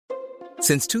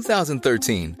Since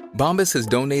 2013, Bombas has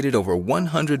donated over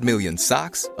 100 million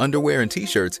socks, underwear, and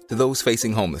T-shirts to those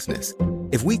facing homelessness.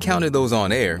 If we counted those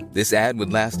on air, this ad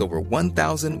would last over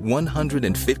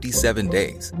 1,157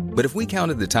 days. But if we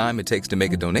counted the time it takes to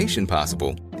make a donation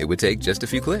possible, it would take just a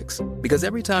few clicks. Because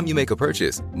every time you make a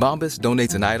purchase, Bombas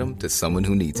donates an item to someone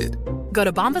who needs it. Go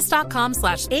to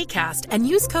bombas.com/ACAST and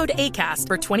use code ACAST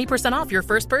for 20% off your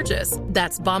first purchase.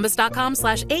 That's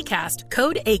bombas.com/ACAST,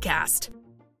 code ACAST.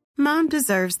 Mom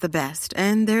deserves the best,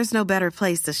 and there's no better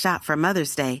place to shop for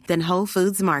Mother's Day than Whole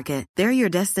Foods Market. They're your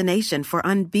destination for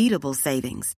unbeatable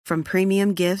savings, from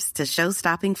premium gifts to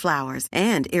show-stopping flowers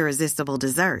and irresistible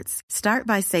desserts. Start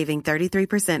by saving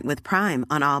 33% with Prime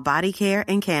on all body care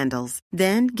and candles.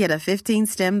 Then get a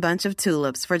 15-stem bunch of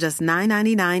tulips for just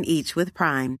 $9.99 each with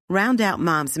Prime. Round out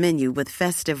Mom's menu with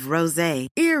festive rosé,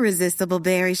 irresistible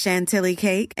berry chantilly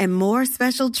cake, and more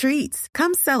special treats.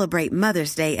 Come celebrate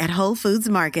Mother's Day at Whole Foods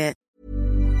Market.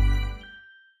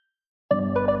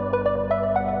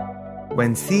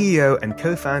 When CEO and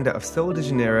co-founder of Sol de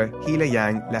Janeiro, Hila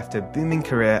Yang, left her booming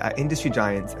career at industry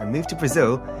giants and moved to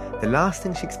Brazil, the last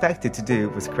thing she expected to do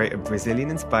was create a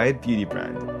Brazilian-inspired beauty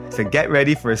brand. So get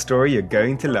ready for a story you're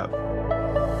going to love.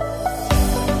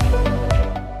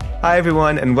 Hi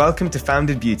everyone, and welcome to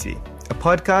Founded Beauty, a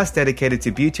podcast dedicated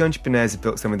to beauty entrepreneurs who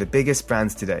built some of the biggest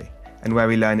brands today, and where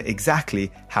we learn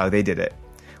exactly how they did it.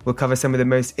 We'll cover some of the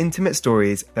most intimate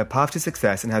stories, their path to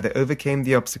success, and how they overcame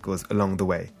the obstacles along the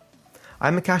way.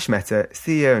 I'm Akash Mehta,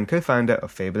 CEO and co-founder of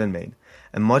Fable & Mane,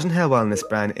 a modern hair wellness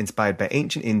brand inspired by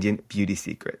ancient Indian beauty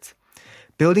secrets.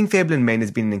 Building Fable & Mane has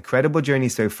been an incredible journey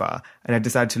so far, and I've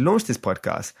decided to launch this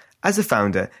podcast as a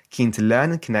founder keen to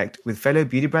learn and connect with fellow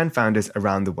beauty brand founders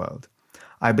around the world.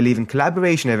 I believe in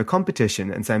collaboration over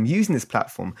competition, and so I'm using this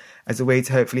platform as a way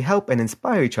to hopefully help and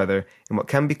inspire each other in what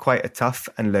can be quite a tough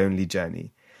and lonely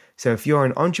journey. So if you're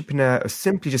an entrepreneur or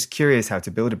simply just curious how to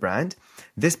build a brand,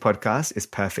 this podcast is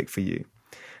perfect for you.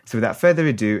 So without further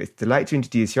ado, it's a delight to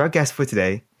introduce our guest for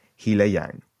today, Hila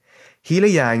Yang. Hila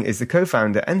Yang is the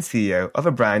co-founder and CEO of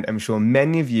a brand I'm sure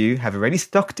many of you have already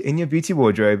stocked in your beauty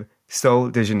wardrobe, Sol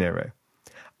de Janeiro.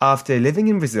 After living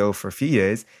in Brazil for a few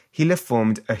years, Hila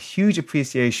formed a huge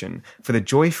appreciation for the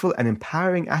joyful and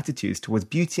empowering attitudes towards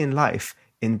beauty and life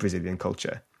in Brazilian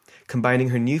culture. Combining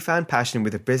her newfound passion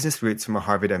with her business roots from a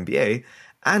Harvard MBA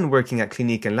and working at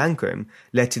Clinique and Lancôme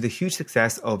led to the huge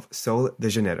success of Sol de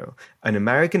Janeiro, an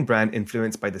American brand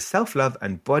influenced by the self-love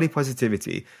and body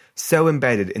positivity so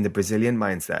embedded in the Brazilian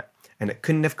mindset, and it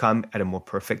couldn't have come at a more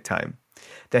perfect time.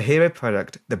 Their hero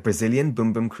product, the Brazilian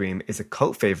Bum Bum Cream, is a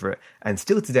cult favorite and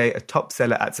still today a top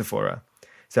seller at Sephora.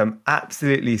 So I'm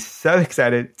absolutely so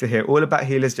excited to hear all about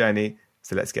Hila's journey,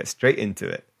 so let's get straight into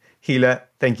it. Hila,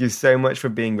 thank you so much for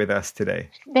being with us today.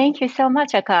 Thank you so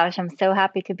much, Akash. I'm so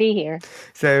happy to be here.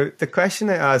 So the question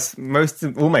I ask most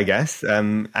of all my guests,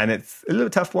 and it's a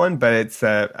little tough one, but it's,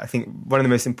 I think, one of the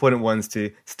most important ones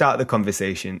to start the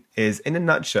conversation is, in a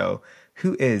nutshell,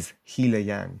 who is Hila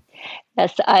Yang?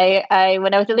 Yes, I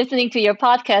when I was listening to your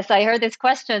podcast, I heard this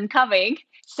question coming.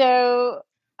 So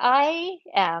I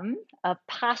am a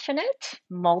passionate,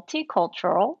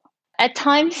 multicultural, at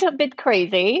times a bit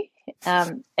crazy,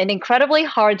 an incredibly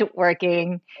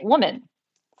hardworking woman.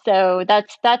 So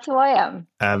that's who I am.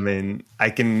 I mean, I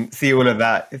can see all of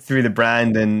that through the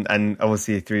brand and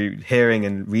obviously through hearing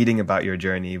and reading about your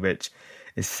journey, which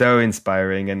is so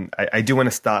inspiring. And I do want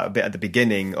to start a bit at the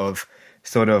beginning of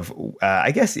sort of,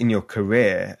 I guess, in your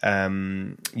career.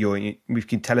 You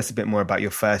can tell us a bit more about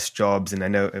your first jobs. And I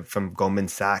know from Goldman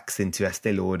Sachs into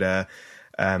Estee Lauder.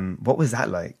 What was that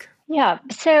like? Yeah,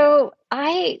 so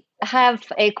I have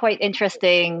a quite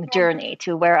interesting journey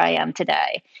to where I am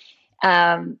today.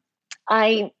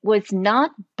 I was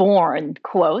not born,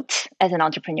 quote, as an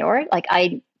entrepreneur. Like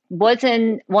I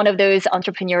wasn't one of those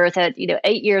entrepreneurs at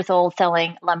 8 years old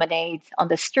selling lemonades on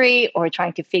the street or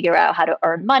trying to figure out how to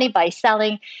earn money by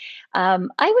selling. I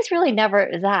was really never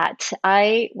that.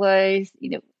 I was,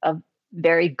 a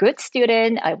very good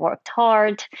student. I worked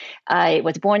hard. I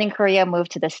was born in Korea,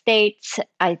 moved to the States.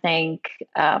 I think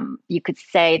you could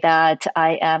say that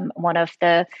I am one of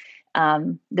the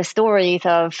stories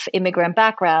of immigrant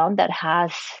background that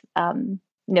has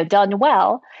done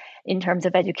well in terms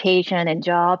of education and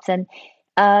jobs. And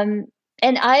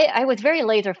I was very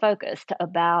laser focused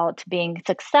about being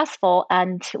successful.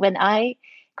 And when I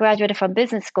graduated from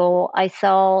business school, I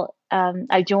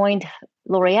joined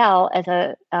L'Oreal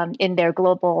as in their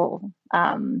global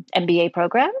MBA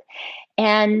program.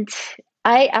 And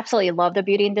I absolutely love the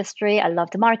beauty industry. I love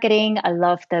the marketing. I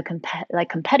love the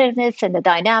competitiveness and the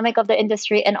dynamic of the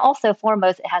industry. And also,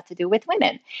 foremost, it has to do with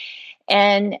women.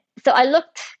 And so I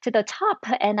looked to the top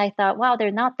and I thought, wow, there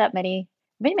are not that many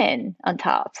women on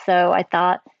top. So I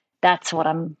thought, that's what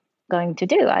I'm going to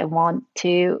do. I want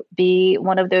to be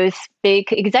one of those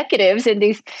big executives in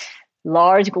these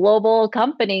large global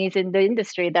companies in the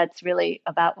industry that's really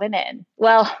about women.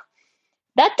 Well,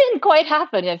 that didn't quite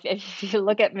happen if you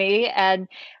look at me. And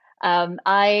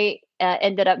I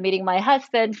ended up meeting my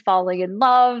husband, falling in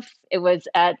love. It was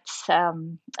at,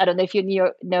 I don't know if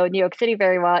you know New York City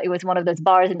very well. It was one of those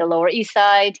bars in the Lower East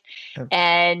Side. Yep.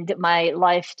 And my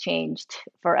life changed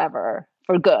forever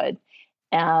for good.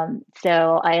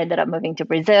 So I ended up moving to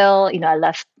Brazil. I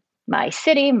left my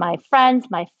city, my friends,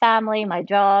 my family, my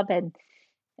job, and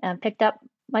picked up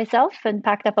myself and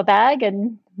packed up a bag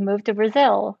and moved to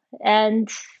Brazil. And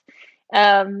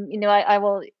I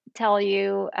will tell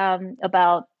you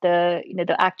about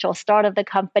the actual start of the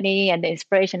company and the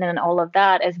inspiration and all of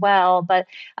that as well. But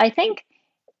I think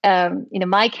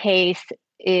my case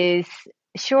is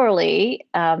surely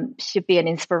should be an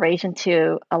inspiration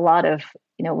to a lot of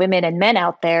women and men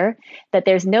out there, that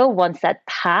there's no one set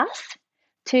path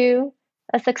to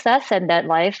a success, and that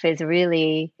life is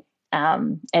really a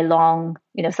long,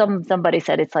 somebody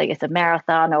said it's a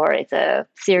marathon or it's a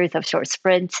series of short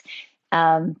sprints.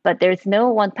 But there's no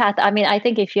one path. I mean, I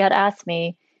think if you had asked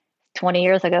me 20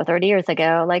 years ago, 30 years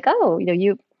ago, like, oh,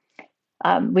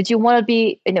 would you want to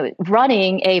be,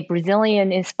 running a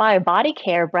Brazilian inspired body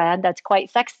care brand that's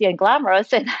quite sexy and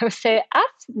glamorous? And I would say,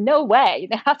 no way,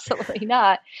 absolutely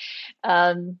not.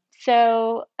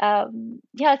 So I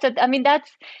mean, that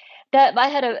I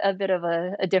had a bit of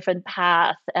a different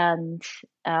path, and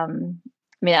I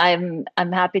mean,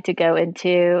 I'm happy to go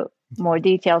into more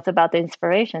details about the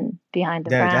inspiration behind the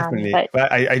brand. Definitely.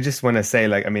 But I just want to say,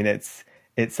 like, I mean, it's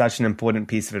such an important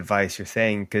piece of advice you're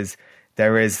saying, because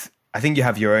I think you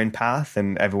have your own path,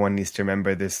 and everyone needs to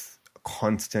remember this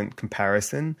constant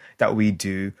comparison that we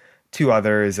do to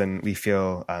others, and we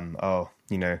feel,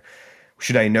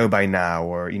 should I know by now?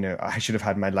 Or, I should have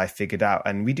had my life figured out.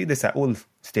 And we do this at all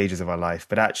stages of our life,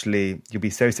 but actually you'll be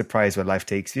so surprised where life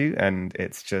takes you. And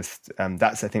it's just,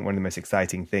 that's, I think, one of the most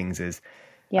exciting things is,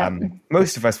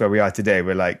 most of us where we are today,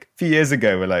 we're like, a few years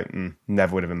ago, we're like,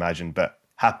 never would have imagined, but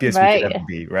happiest we could ever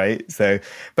be, right? So,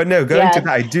 but no, going to that,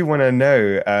 I do want to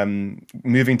know,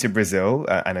 moving to Brazil,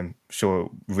 and I'm sure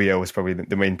Rio was probably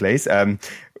the main place,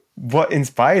 what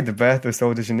inspired the birth of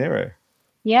Sol de Janeiro?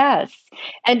 Yes.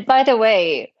 And by the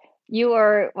way, you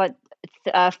are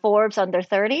Forbes under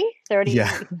 30?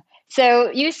 Yeah.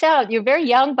 So you're very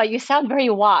young, but you sound very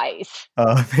wise.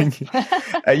 Oh, thank you.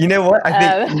 You know what?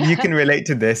 I think you can relate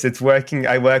to this. It's working.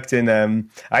 I worked in,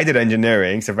 I did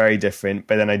engineering, so very different,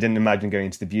 but then I didn't imagine going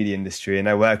into the beauty industry. And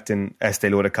I worked in Estee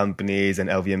Lauder companies and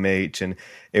LVMH. And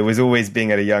it was always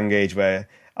being at a young age where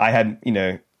I had,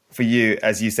 for you,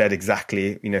 as you said,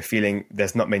 exactly, feeling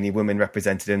there's not many women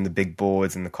represented in the big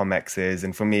boards and the Comexes.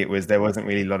 And for me, there wasn't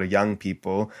really a lot of young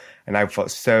people. And I felt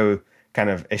so kind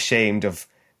of ashamed of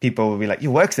people would be like,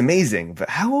 your work's amazing, but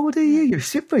how old are you? You're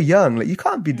super young. Like, you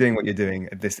can't be doing what you're doing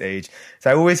at this age. So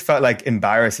I always felt like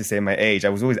embarrassed to say my age. I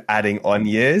was always adding on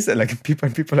years. And like people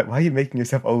are like, why are you making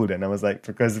yourself older? And I was like,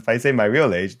 because if I say my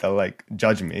real age, they'll like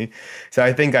judge me. So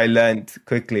I think I learned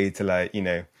quickly to like,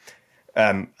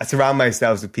 I surround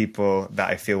myself with people that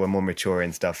I feel were more mature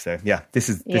and stuff. So yeah, this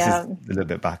is a little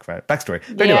bit backstory.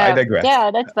 But anyway, I digress.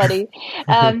 Yeah, that's funny.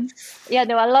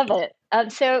 I love it.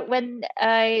 So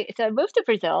I moved to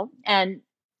Brazil, and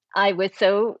I was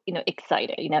so,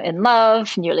 excited, in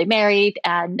love, newly married.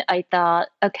 And I thought,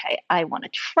 okay, I want to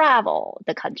travel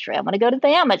the country. I want to go to the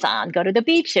Amazon, go to the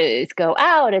beaches, go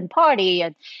out and party.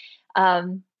 And,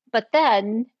 but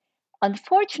then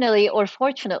unfortunately, or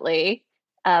fortunately,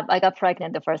 I got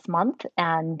pregnant the first month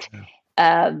and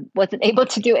wasn't able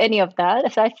to do any of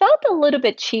that. So I felt a little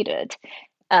bit cheated.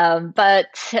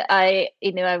 But I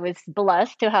was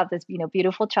blessed to have this,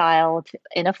 beautiful child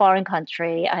in a foreign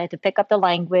country. I had to pick up the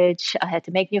language. I had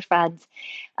to make new friends.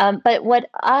 But what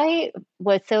I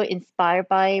was so inspired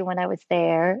by when I was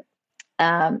there,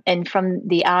 and from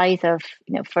the eyes of,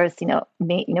 first,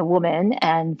 woman,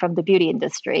 and from the beauty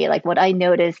industry, like what I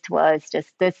noticed was just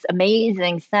this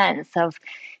amazing sense of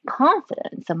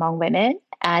confidence among women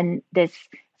and this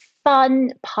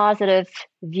fun, positive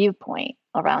viewpoint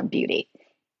around beauty.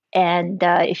 And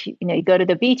if you go to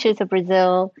the beaches of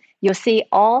Brazil, you'll see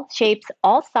all shapes,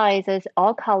 all sizes,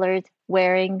 all colors,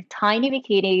 wearing tiny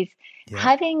bikinis,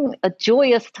 having a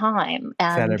joyous time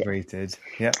and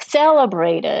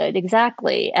celebrated,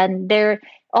 exactly. And they're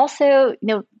also,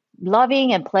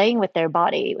 loving and playing with their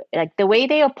body. Like the way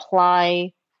they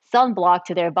apply sunblock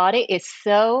to their body is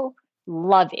so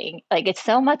loving. Like it's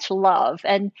so much love,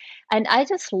 and I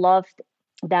just loved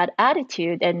that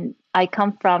attitude. And I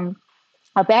come from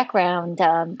a background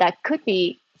that could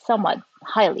be somewhat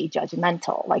highly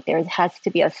judgmental. Like there has to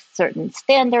be a certain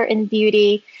standard in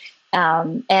beauty,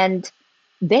 and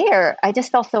there I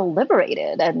just felt so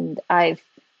liberated, and I've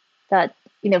that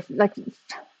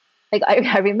like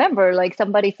I remember like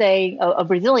somebody saying, a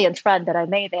Brazilian friend that I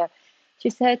made there, she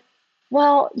said,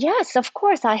 well, yes, of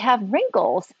course I have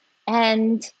wrinkles.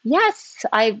 And yes,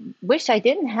 I wish I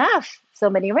didn't have so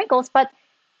many wrinkles, but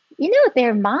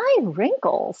they're my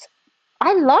wrinkles.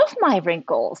 I love my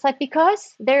wrinkles, like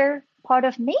because they're part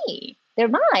of me. They're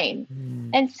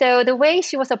mine. And so the way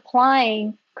she was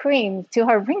applying cream to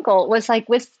her wrinkle was like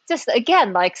with just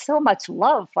again like so much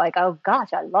love, like, oh gosh,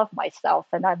 I love myself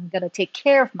and I'm gonna take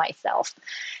care of myself.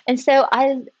 And so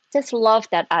I just loved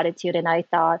that attitude, and I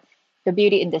thought the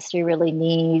beauty industry really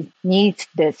needs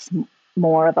this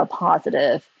more of a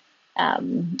positive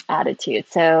attitude.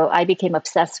 So I became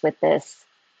obsessed with this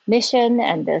mission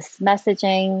and this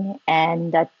messaging,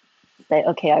 and that say,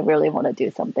 okay, I really want to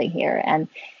do something here. And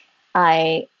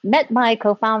I met my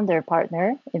co-founder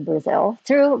partner in Brazil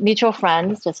through mutual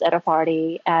friends, just at a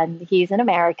party, and he's an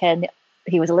American.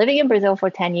 He was living in Brazil for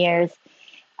 10 years,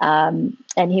 and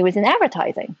he was in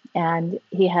advertising, and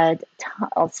he had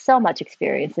so much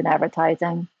experience in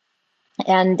advertising.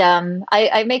 And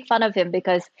I make fun of him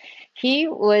because he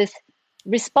was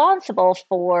responsible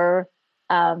for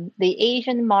the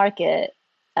Asian market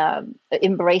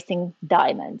embracing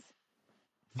diamonds.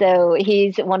 So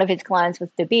one of his clients was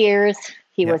De Beers.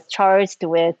 He was charged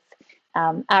with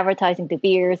advertising De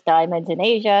Beers diamonds in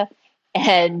Asia.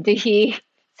 And he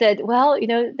said, well,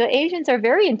 the Asians are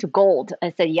very into gold.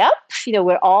 I said, yep,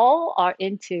 we're all are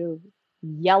into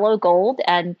yellow gold.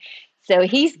 And so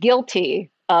he's guilty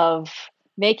of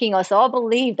making us all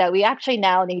believe that we actually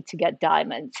now need to get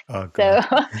diamonds. Oh, God.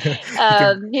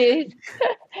 So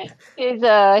he's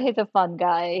a fun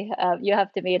guy. You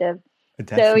have to meet him.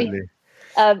 Definitely.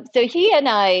 So he and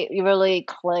I really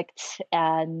clicked,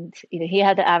 and he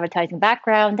had the advertising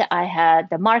background. I had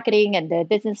the marketing and the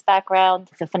business background,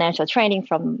 the financial training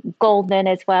from Goldman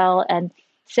as well. And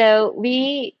so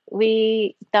we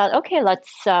thought, okay, let's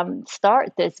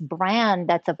start this brand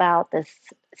that's about this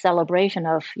celebration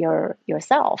of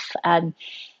yourself. And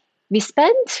we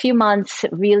spent a few months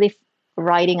really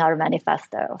writing our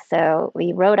manifesto. So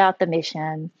we wrote out the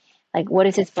mission, like what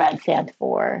does this brand stand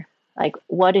for? Like,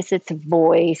 what is its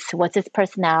voice? What's its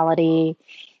personality?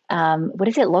 What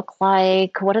does it look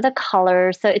like? What are the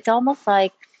colors? So it's almost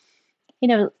like,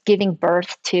 giving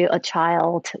birth to a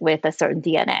child with a certain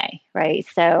DNA, right?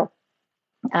 So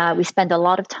we spent a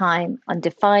lot of time on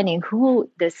defining who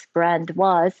this brand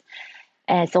was,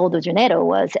 and Sol de Janeiro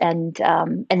was, and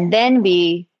then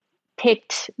we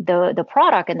picked the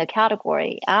product and the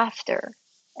category after,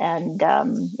 and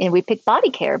we picked body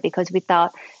care because we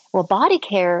thought, well, body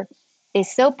care is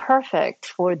so perfect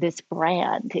for this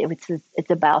brand.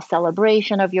 It's about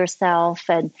celebration of yourself,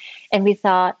 and we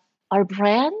thought our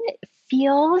brand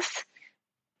feels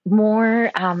more.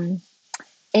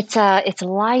 It's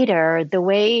lighter. The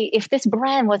way if this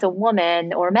brand was a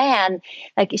woman or man,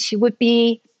 like she would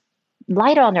be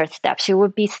lighter on her steps. She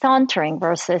would be sauntering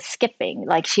versus skipping.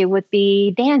 Like she would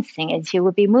be dancing and she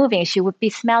would be moving. She would be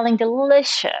smelling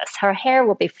delicious. Her hair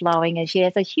would be flowing and she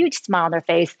has a huge smile on her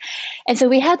face. And so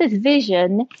we had this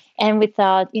vision, and we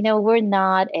thought, we're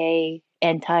not a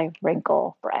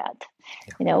anti-wrinkle brand.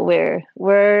 We're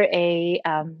a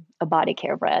body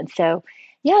care brand. So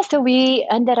yeah, so we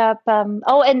ended up.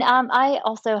 I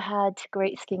also had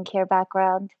great skincare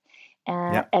background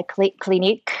at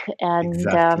Clinique, and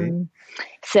Exactly.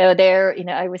 so there,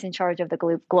 I was in charge of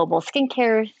the global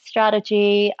skincare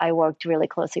strategy. I worked really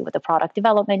closely with the product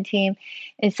development team,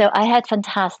 and so I had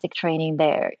fantastic training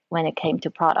there when it came to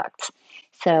products.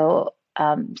 So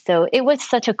it was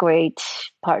such a great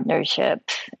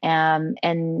partnership,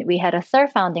 and we had a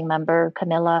third founding member,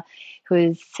 Camilla,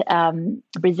 who's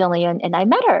Brazilian, and I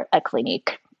met her at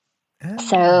Clinique.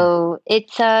 So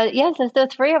it's the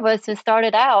three of us who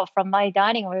started out from my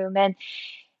dining room,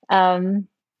 and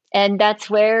that's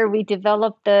where we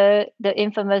developed the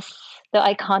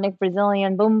iconic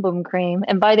Brazilian Boom Boom cream.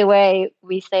 And by the way,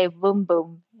 we say boom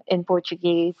boom in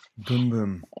Portuguese. Boom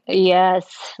boom.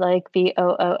 Yes, like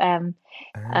BOOM.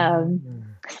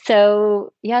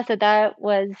 So that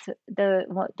was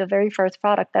the very first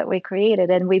product that we created,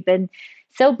 and we've been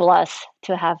so blessed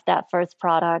to have that first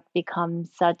product become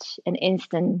such an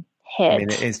instant I mean,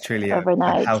 hit it is truly a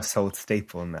overnight. household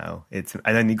staple now. And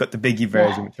then you got the biggie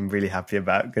version, which I'm really happy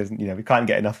about because we can't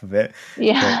get enough of it. So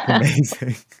it's Yeah.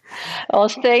 amazing. Oh,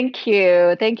 thank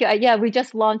you. Thank you. Yeah, we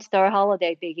just launched our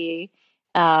holiday biggie.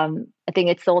 I think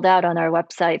it's sold out on our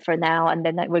website for now, and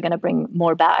then we're going to bring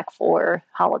more back for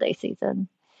holiday season.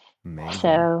 Amazing.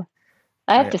 So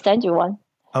I have I, to send you one.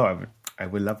 oh, I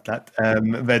would love that.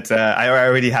 But I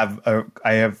already have.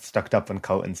 I have stocked up on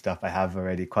Cult and stuff. I have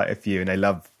already quite a few, and I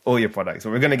love all your products.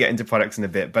 So we're going to get into products in a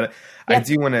bit, but I Yep.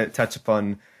 do want to touch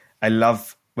upon. I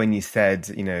love when you said,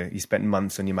 you spent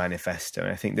months on your manifesto.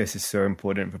 And I think this is so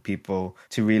important for people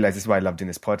to realize. This is why I love doing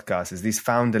this podcast, is these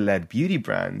founder-led beauty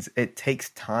brands. It takes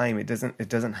time. It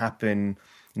doesn't happen.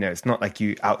 It's not like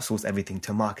you outsource everything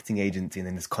to a marketing agency and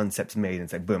then this concept's made and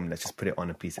it's like, boom, let's just put it on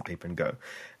a piece of paper and go.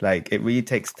 Like, it really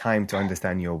takes time to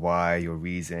understand your why, your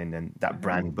reason, and that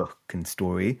brand book and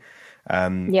story.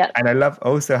 Yeah. And I love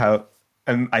also how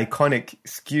iconic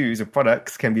SKUs or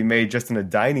products can be made just on a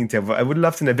dining table. I would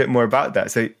love to know a bit more about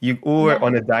that. So you all were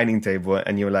on a dining table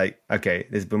and you're like, okay,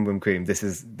 this Boom Boom Cream, this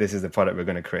is the product we're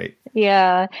going to create.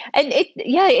 Yeah. And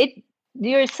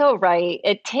you're so right.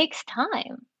 It takes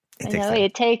time.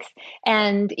 It takes,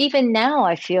 and even now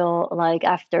I feel like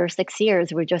after 6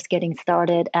 years, we're just getting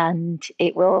started and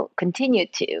it will continue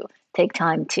to take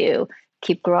time to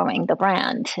keep growing the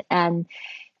brand. And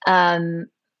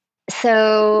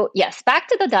so, yes, back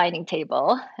to the dining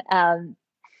table.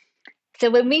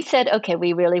 So when we said, okay,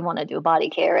 we really want to do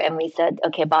body care, and we said,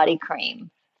 okay, body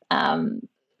cream,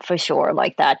 for sure,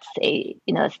 like that's a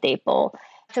staple.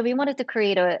 So we wanted to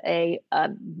create a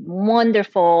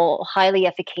wonderful, highly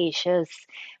efficacious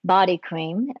body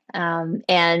cream,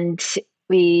 and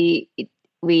we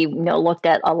looked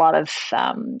at a lot of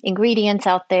ingredients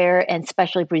out there, and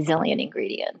especially Brazilian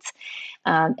ingredients,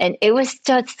 and it was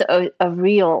just a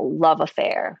real love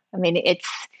affair. I mean,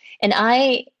 and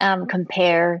I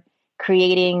compare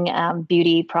creating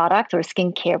beauty products or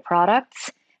skincare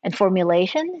products and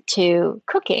formulation to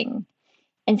cooking.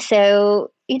 And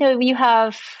so, you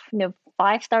have,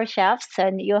 5-star chefs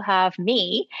and you'll have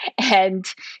me. And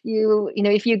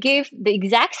if you give the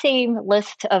exact same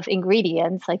list of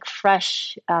ingredients, like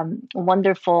fresh,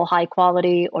 wonderful, high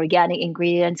quality organic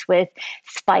ingredients with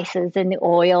spices and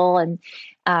oil. And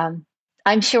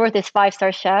I'm sure this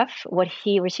 5-star chef, what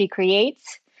he or she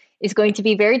creates is going to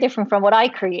be very different from what I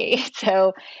create.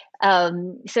 So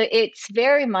it's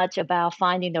very much about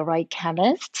finding the right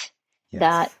chemist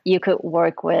that you could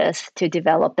work with to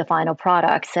develop the final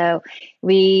product. So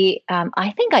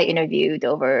I think I interviewed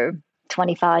over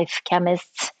 25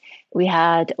 chemists. We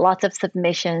had lots of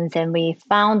submissions, and we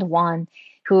found one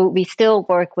who we still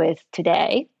work with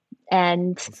today.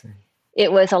 And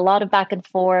it was a lot of back and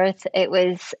forth. It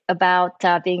was about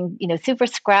being, super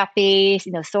scrappy,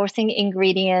 sourcing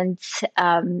ingredients.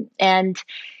 And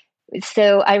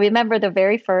so I remember the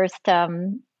very first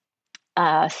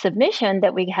submission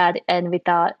that we had, and we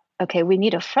thought, okay, we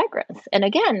need a fragrance. And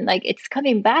again, like, it's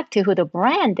coming back to who the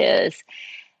brand is,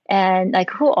 and like,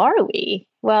 who are we?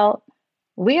 Well,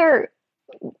 we're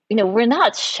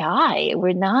not shy.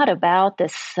 We're not about the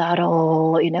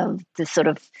subtle, the sort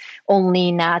of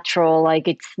only natural, like,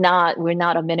 we're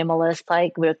not a minimalist,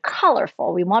 like, we're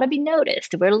colorful. We want to be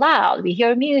noticed. We're loud. We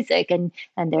hear music, and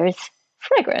there's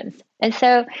fragrance. And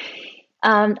so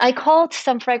I called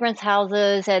some fragrance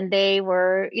houses, and they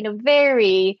were,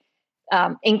 very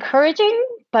encouraging,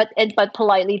 but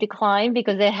politely declined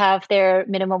because they have their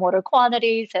minimum order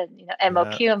quantities and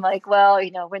MOQ. I'm like, well,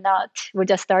 we're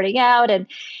just starting out, and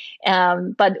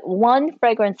but one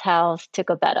fragrance house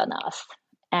took a bet on us,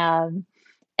 and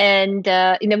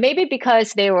maybe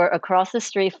because they were across the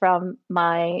street from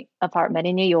my apartment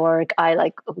in New York, I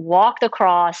like walked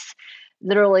across.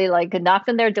 Literally, like, knocked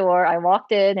on their door. I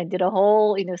walked in and did a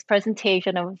whole,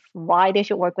 presentation of why they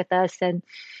should work with us, and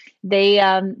they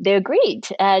agreed,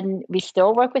 and we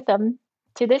still work with them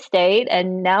to this date.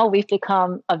 And now we've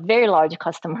become a very large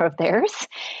customer of theirs.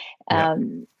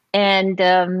 So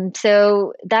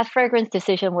that fragrance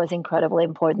decision was incredibly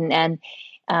important, and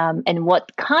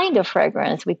what kind of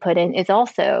fragrance we put in is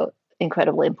also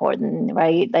incredibly important,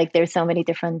 right? Like, there's so many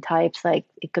different types. Like,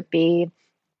 it could be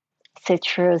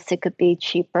citrus, it could be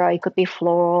cheaper, it could be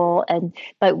floral,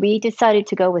 but we decided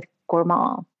to go with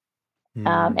gourmand.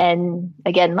 And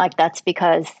again, like, that's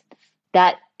because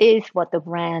that is what the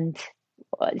brand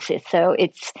was. So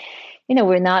it's,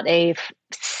 we're not a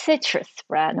citrus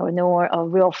brand nor a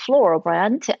real floral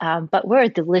brand, but we're a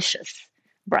delicious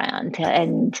brand.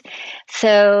 And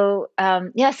so,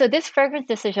 so this fragrance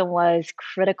decision was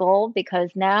critical because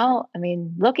now, I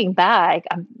mean, looking back,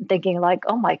 I'm thinking like,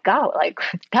 oh my God, like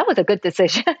that was a good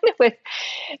decision with,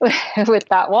 with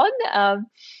that one. I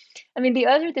mean, the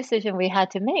other decision we had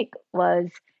to make was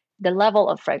the level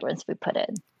of fragrance we put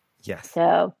in. Yes.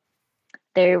 So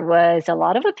there was a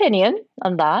lot of opinion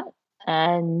on that.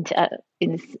 And a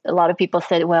lot of people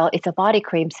said, well, it's a body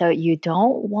cream, so you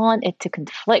don't want it to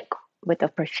conflict with the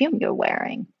perfume you're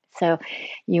wearing. So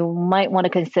you might want to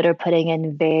consider putting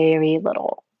in very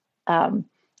little. And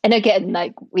again,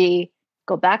 like we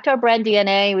go back to our brand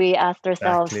DNA, we asked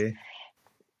ourselves,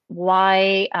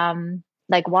 why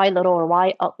little or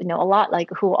why, a lot, like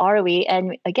who are we?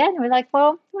 And again, we're like,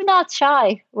 well, we're not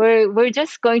shy. We're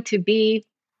just going to be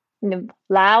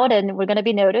loud and we're going to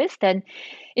be noticed. And,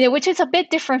 which is a bit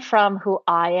different from who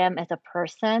I am as a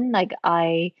person. Like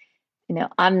I'm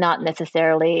not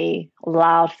necessarily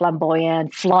loud,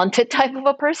 flamboyant, flaunted type of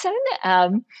a person.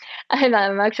 And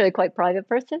I'm actually a quite private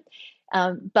person.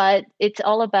 But it's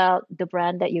all about the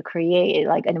brand that you create,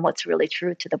 like, and what's really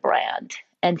true to the brand.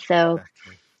 And so,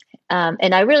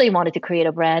 and I really wanted to create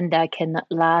a brand that can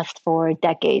last for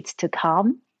decades to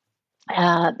come.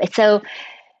 So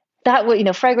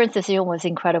that fragrance decision was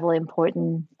incredibly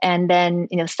important. And then,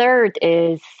 third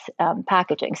is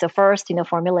packaging. So first,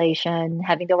 formulation,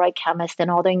 having the right chemist and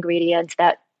all the ingredients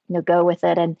that, go with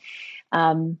it.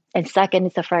 And second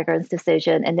is the fragrance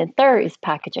decision. And then third is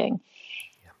packaging.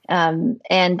 And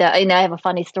I have a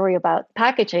funny story about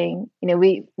packaging.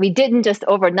 We didn't just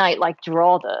overnight like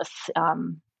draw this,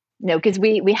 because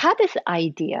we had this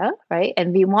idea, right?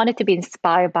 And we wanted to be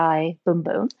inspired by Boom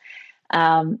Boom.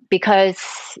 Because,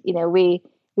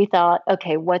 we thought,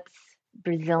 okay, what's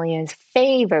Brazilians'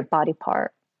 favorite body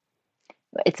part?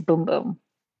 It's Boom Boom.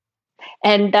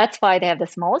 And that's why they have the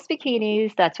smallest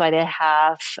bikinis. That's why they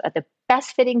have the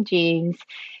best fitting jeans.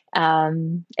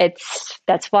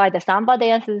 That's why the samba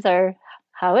dances are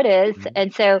how it is. Mm-hmm.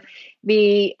 And so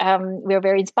we're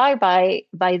very inspired by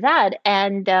that.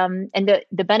 And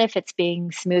the benefits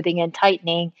being smoothing and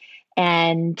tightening.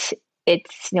 And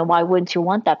it's, why wouldn't you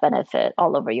want that benefit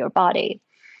all over your body?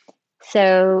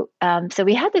 So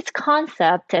we had this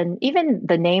concept, and even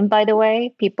the name, by the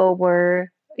way, people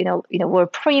were, we're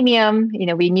premium.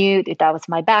 We knew that was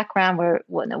my background.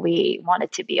 We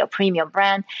wanted to be a premium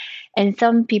brand, and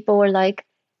some people were like,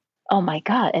 "Oh my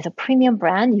God, as a premium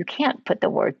brand, you can't put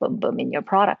the word Boom Boom in your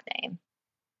product name.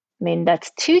 I mean, that's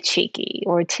too cheeky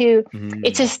or too.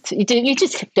 It just you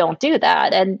just don't do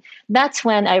that." And that's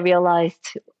when I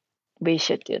realized we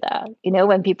should do that.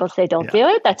 When people say don't do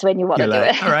it, that's when you want to do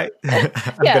it. All right, I'm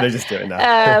going to just do it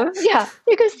now.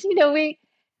 Because,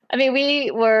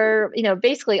 we were,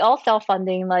 basically all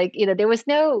self-funding. Like, there was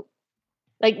no,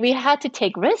 like, we had to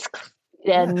take risks.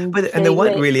 And there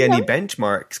weren't really any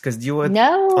benchmarks because you were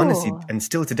honestly, and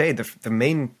still today, the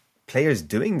main players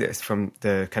doing this from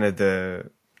the kind of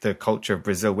the culture of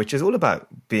Brazil, which is all about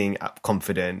being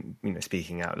confident,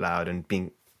 speaking out loud and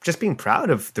being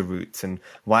proud of the roots, and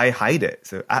why hide it?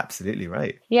 So absolutely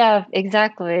right. Yeah,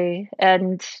 exactly.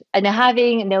 And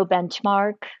having no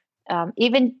benchmark,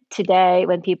 even today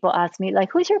when people ask me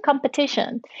like, who's your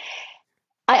competition?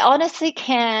 I honestly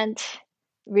can't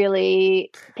really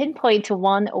pinpoint to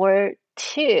one or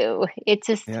two. It's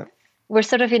just, we're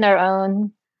sort of in our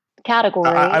own category.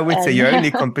 I would say your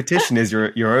only competition is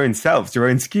your own selves, your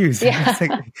own SKUs. Yeah.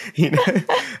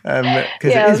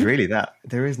 Because it is really that.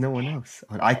 There is no one else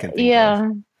I can think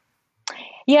of.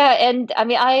 Yeah. And I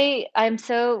mean, I'm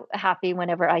so happy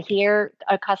whenever I hear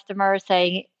a customer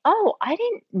saying, "Oh, I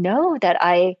didn't know that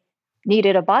I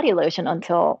needed a body lotion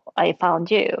until I found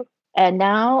you. And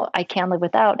now I can't live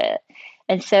without it."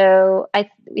 And so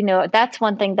that's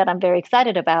one thing that I'm very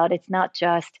excited about. It's not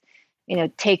just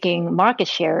taking market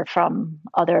share from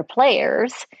other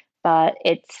players, but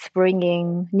it's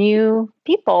bringing new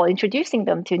people, introducing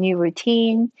them to new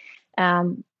routine,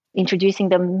 introducing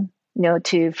them,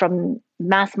 from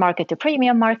mass market to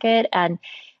premium market, and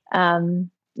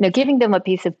giving them a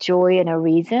piece of joy and a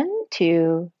reason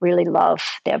to really love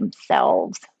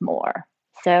themselves more.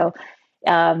 So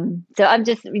I'm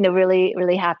just really,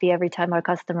 really happy every time our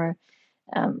customer.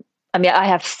 I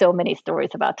have so many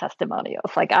stories about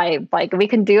testimonials. We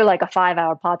can do like a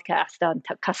 5-hour podcast on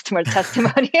customer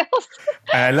testimonials.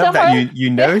 I love that you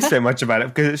know so much about it,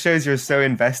 because it shows you're so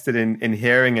invested in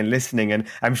hearing and listening. And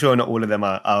I'm sure not all of them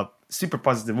are super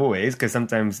positive always, because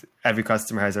sometimes every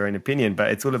customer has their own opinion, but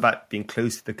it's all about being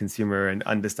close to the consumer and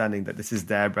understanding that this is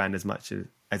their brand as much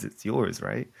as it's yours,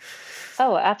 right?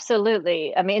 Oh,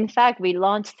 absolutely. I mean, in fact, we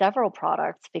launched several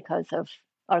products because of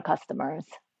our customers.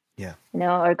 Yeah.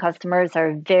 Our customers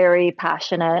are very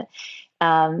passionate.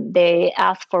 They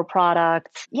ask for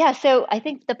products. Yeah, so I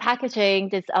think the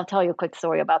packaging, I'll tell you a quick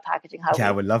story about packaging. Yeah,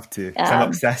 I would love to. 'Cause I'm Um,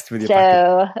 obsessed with your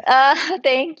so, packaging.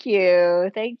 thank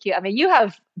you. Thank you. I mean, you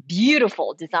have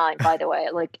beautiful design, by the way,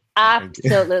 like Thank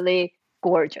you. absolutely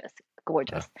gorgeous,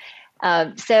 gorgeous.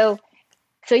 So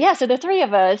the three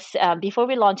of us, before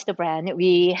we launched the brand,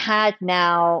 we had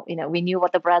we knew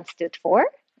what the brand stood for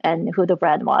and who the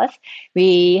brand was.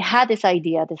 We had this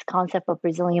idea, this concept of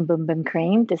Brazilian Boom Boom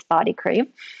Cream, this body cream,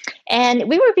 and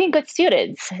we were being good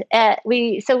students.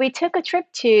 We took a trip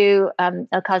to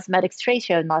a cosmetics trade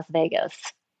show in Las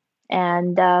Vegas,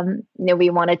 and we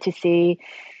wanted to see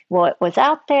what was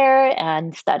out there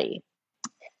and study.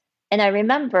 And I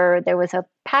remember there was a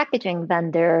packaging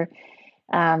vendor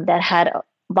that had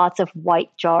lots of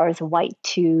white jars, white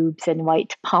tubes, and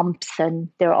white pumps, and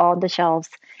they're all on the shelves.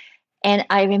 And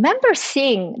I remember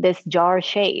seeing this jar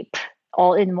shape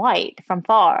all in white from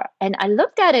far. And I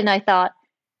looked at it and I thought,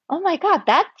 oh my God,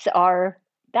 that's our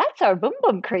Boom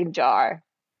Boom Cream jar.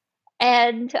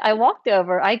 And I walked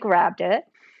over, I grabbed it,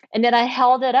 and then I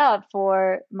held it up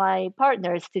for my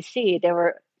partners to see. They were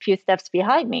a few steps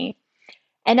behind me.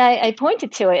 And I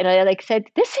pointed to it and I said,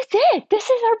 this is it. This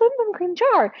is our Boom Boom Cream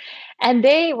jar. And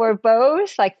they were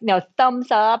both thumbs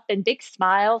up and big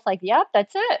smiles, like, yep,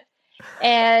 that's it.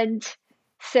 And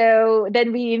so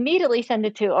then we immediately sent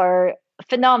it to our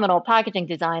phenomenal packaging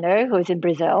designer who is in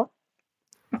Brazil.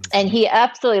 And he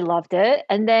absolutely loved it.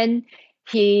 And then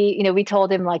we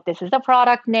told him, this is the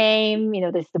product name,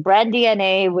 this is the brand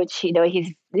DNA, which,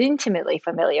 he's intimately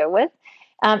familiar with.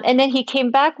 And then he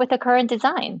came back with a current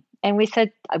design. And we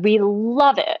said, we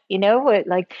love it.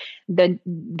 The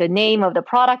name of the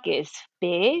product is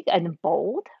big and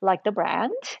bold, like the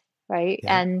brand, right?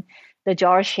 Yeah. And the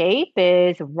jar shape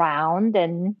is round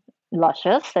and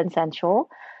luscious and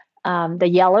sensual. The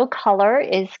yellow color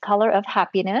is color of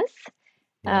happiness.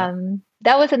 Yeah.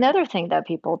 That was another thing that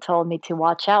people told me to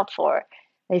watch out for.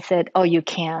 They said, oh, you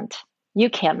can't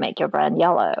make your brand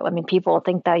yellow. I mean, people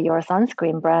think that you're a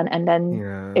sunscreen brand, and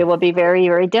then it will be very,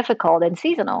 very difficult and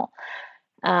seasonal.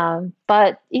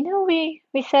 But, we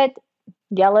said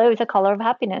yellow is a color of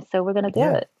happiness, so we're going to do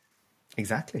it.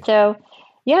 Exactly. So,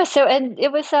 and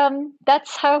it was,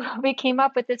 that's how we came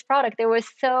up with this product. There was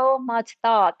so much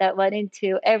thought that went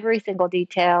into every single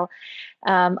detail.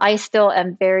 I still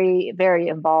am very, very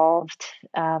involved.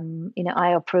 I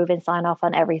approve and sign off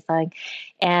on everything.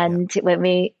 And when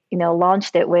we,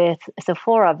 launched it with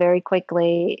Sephora very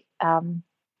quickly,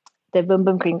 the Boom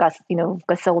Boom Cream got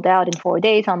sold out in 4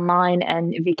 days online,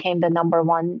 and it became the number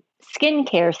one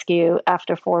skincare SKU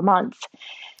after 4 months.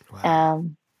 Wow.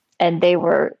 And they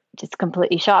were just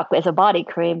completely shocked. As a body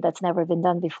cream, that's never been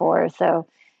done before. So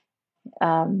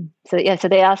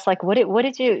they asked, what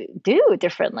did you do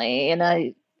differently?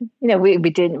 And we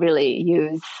didn't really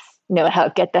use,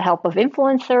 get the help of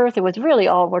influencers. It was really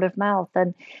all word of mouth.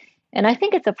 And I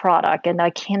think it's a product, and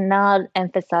I cannot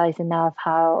emphasize enough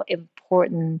how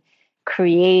important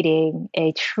creating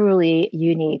a truly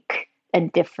unique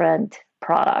and different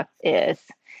product is.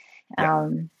 It's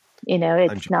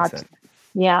 100%. Not.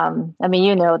 Yeah, I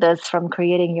mean, this from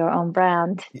creating your own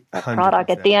brand, a product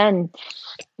at the end.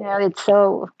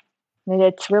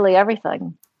 It's really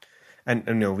everything.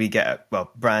 And we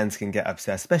brands can get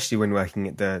obsessed, especially when working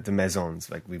at the maisons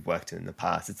like we've worked in the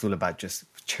past. It's all about just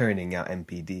churning out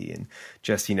NPD and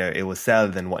just, it will sell,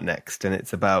 then what next? And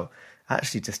it's about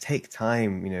actually just take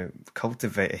time,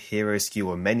 cultivate a hero SKU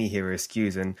or many hero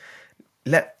SKUs and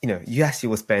yes, you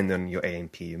will spend on your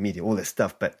A&P, your media, all this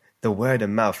stuff, but the word of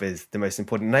mouth is the most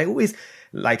important. And I always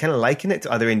kind of liken it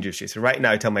to other industries. So right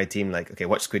now I tell my team okay,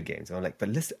 watch Squid Games. And I'm like, but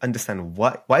let's understand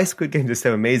why Squid Games is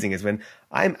so amazing is when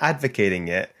I'm advocating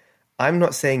it, I'm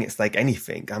not saying it's like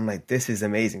anything. I'm like, this is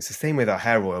amazing. So same with our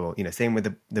hair oil, same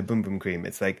with the Boom Boom Cream.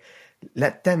 It's like,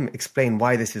 let them explain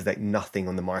why this is like nothing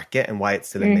on the market and why it's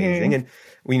still amazing. And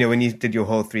when you did your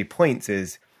whole 3 points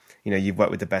is, you've worked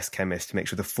with the best chemists to make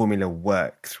sure the formula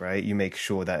works, right? You make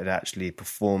sure that it actually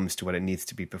performs to what it needs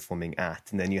to be performing at.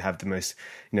 And then you have the most,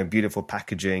 beautiful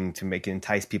packaging to make it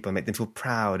entice people and make them feel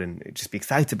proud and just be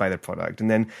excited by the product. And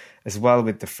then as well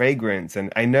with the fragrance.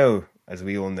 And I know, as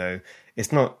we all know,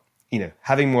 it's not,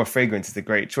 having more fragrance is a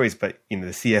great choice, but, the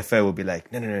CFO will be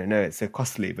like, no, it's so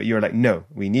costly. But you're like, no,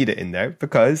 we need it in there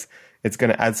because it's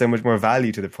going to add so much more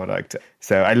value to the product.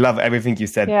 So I love everything you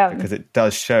said because it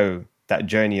does show that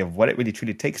journey of what it really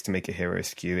truly takes to make a hero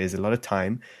SKU is a lot of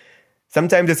time,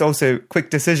 Sometimes it's also quick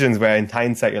decisions where in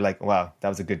hindsight, you're like, wow, that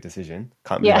was a good decision.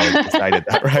 Can't believe I decided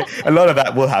that, right? A lot of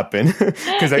that will happen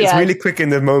because it's really quick in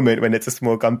the moment when it's a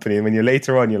small company. And when you're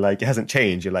later on, you're like, it hasn't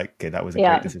changed. You're like, okay, that was a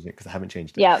great decision because I haven't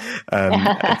changed it.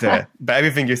 But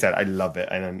everything you said, I love it.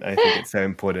 And I think it's so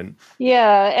important.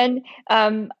 Yeah. And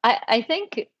I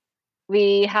think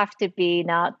we have to be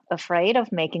not afraid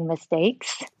of making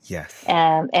mistakes. Yes.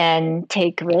 And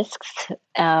take risks.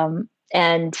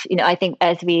 And, I think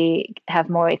as we have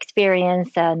more experience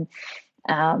and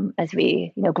as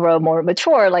we, grow more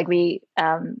mature, like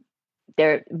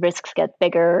their risks get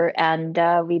bigger and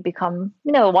we become,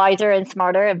 wiser and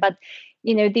smarter. But,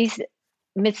 these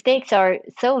mistakes are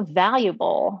so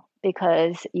valuable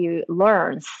because you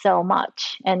learn so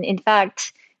much. And in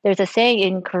fact, there's a saying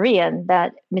in Korean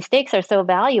that mistakes are so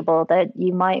valuable that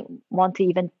you might want to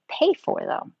even pay for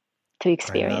them to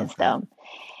experience them.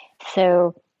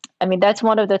 So, that's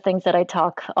one of the things that I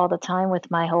talk all the time with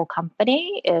my whole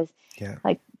company is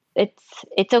like,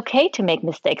 it's okay to make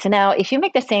mistakes. And now if you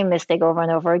make the same mistake over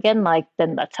and over again,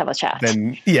 then let's have a chat.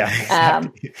 Then,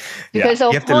 exactly. Because the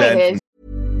whole point is,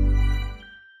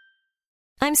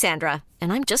 I'm Sandra,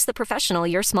 and I'm just the professional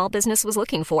your small business was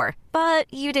looking for.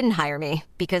 But you didn't hire me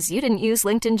because you didn't use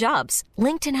LinkedIn Jobs.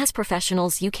 LinkedIn has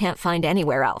professionals you can't find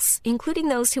anywhere else, including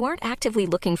those who aren't actively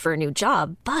looking for a new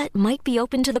job, but might be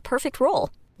open to the perfect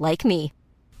role, like me.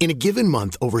 In a given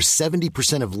month, over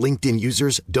 70% of LinkedIn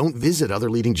users don't visit other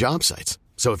leading job sites.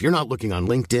 So if you're not looking on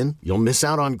LinkedIn, you'll miss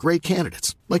out on great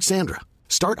candidates like Sandra.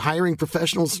 Start hiring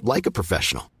professionals like a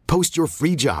professional. Post your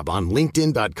free job on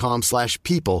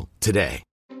linkedin.com/people today.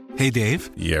 Hey,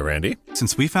 Dave. Yeah, Randy.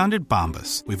 Since we founded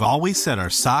Bombas, we've always said our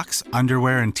socks,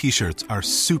 underwear, and T-shirts are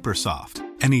super soft.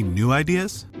 Any new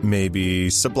ideas? Maybe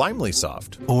sublimely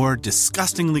soft. Or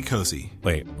disgustingly cozy.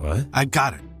 Wait, what? I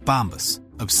got it. Bombas.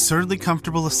 Absurdly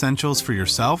comfortable essentials for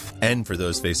yourself and for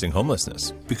those facing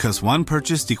homelessness. Because one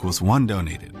purchased equals one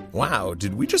donated. Wow,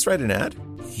 did we just write an ad?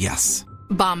 Yes.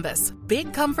 Bombas.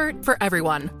 Big comfort for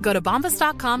everyone. Go to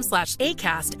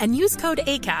bombas.com/ACAST and use code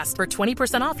ACAST for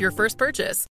 20% off your first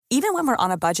purchase. Even when we're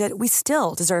on a budget, we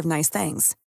still deserve nice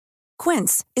things.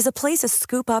 Quince is a place to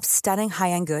scoop up stunning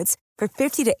high-end goods for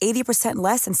 50 to 80%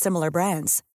 less than similar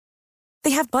brands.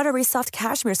 They have buttery soft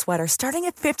cashmere sweaters starting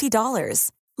at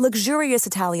 $50, luxurious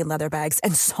Italian leather bags,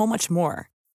 and so much more.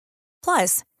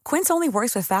 Plus, Quince only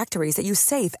works with factories that use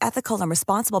safe, ethical, and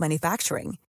responsible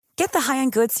manufacturing. Get the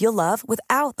high-end goods you'll love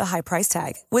without the high price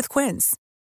tag with Quince.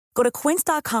 Go to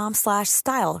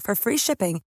quince.com/style for free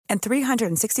shipping and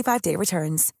 365-day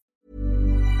returns.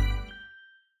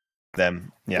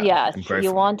 Yes,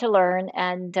 you want to learn,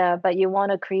 and but you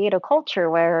want to create a culture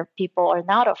where people are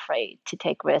not afraid to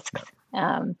take risks.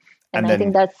 And I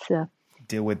think that's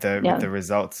deal with the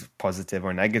results, positive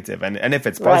or negative. And if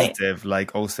it's positive,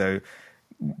 like also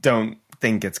don't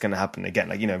think it's going to happen again.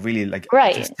 Like, really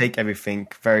just take everything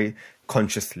very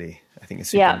consciously. I think it's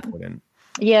super important.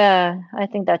 Yeah, I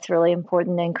think that's really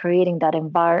important in creating that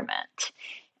environment.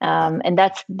 And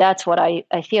that's what I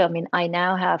feel. I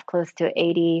now have close to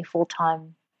 80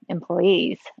 full-time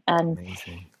employees, and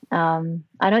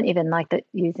I don't even like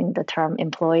using the term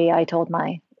employee. I told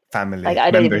my family, I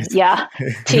don't even,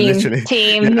 team,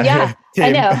 team.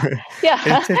 I know. Yeah.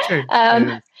 It's true.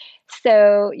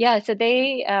 So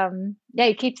they,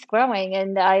 it keeps growing,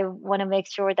 and I want to make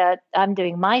sure that I'm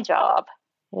doing my job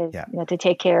is, to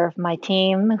take care of my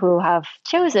team who have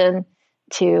chosen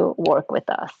to work with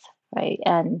us. Right.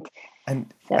 And so,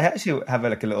 I actually have a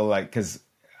little, because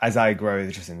as I grow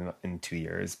just in 2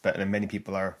 years, but many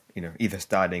people are, either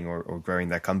starting or growing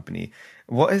their company.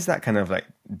 What is that kind of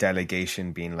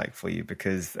delegation been like for you?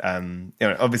 Because,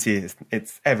 obviously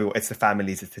it's everyone, it's the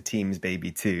families, it's the team's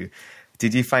baby too.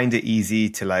 Did you find it easy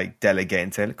to delegate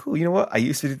and say, cool, you know what? I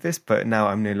used to do this, but now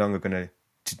I'm no longer going to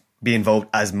be involved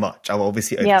as much. I'll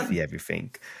obviously oversee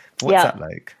everything. What's that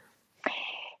like?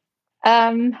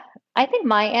 I think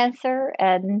my answer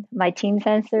and my team's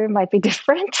answer might be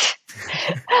different.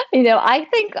 I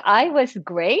think I was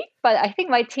great, but I think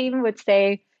my team would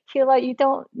say, Sheila, you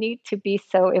don't need to be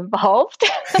so involved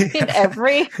in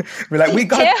every We're like, we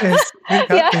got this. We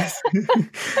got this.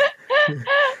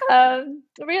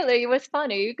 Really, it was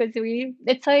funny because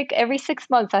it's like every 6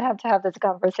 months I have to have this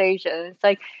conversation. It's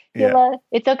like, Sheila,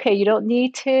 it's okay. You don't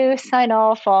need to sign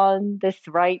off on this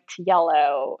right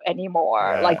yellow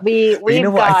anymore. We've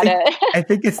got it. I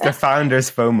think it's the founder's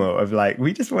FOMO of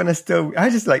we just want to still,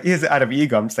 here's out of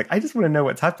ego. I'm just I just want to know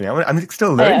what's happening. I'm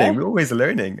still learning. We're always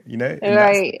learning,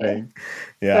 Right.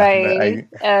 Yeah. Right.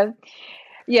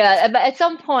 But at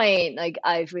some point,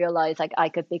 I've realized I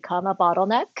could become a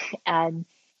bottleneck, and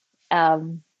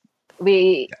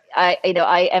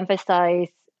I emphasize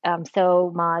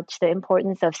so much the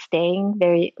importance of staying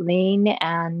very lean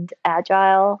and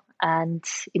agile, and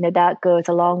that goes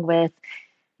along with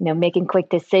making quick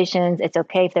decisions. It's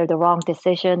okay if they're the wrong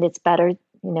decision. It's better,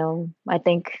 I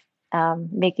think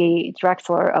Mickey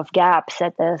Drexler of Gap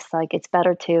said this, like it's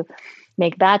better to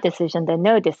make bad decision than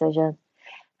no decision.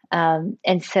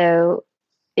 And so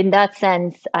in that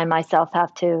sense, I myself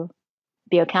have to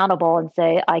be accountable and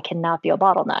say, I cannot be a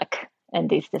bottleneck in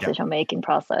this decision-making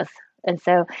process. And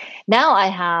so now I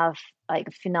have like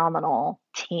a phenomenal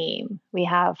team. We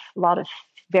have a lot of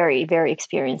very, very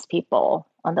experienced people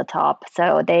on the top.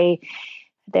 So they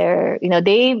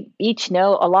each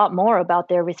know a lot more about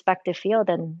their respective field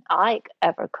than I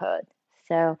ever could.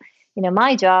 So,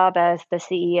 my job as the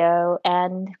CEO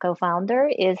and co-founder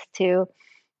is to,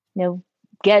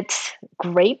 get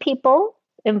great people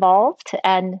involved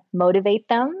and motivate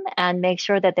them and make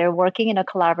sure that they're working in a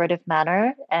collaborative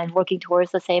manner and working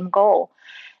towards the same goal,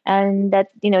 and that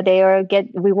they get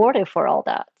rewarded for all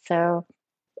that. So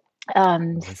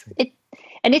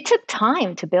it took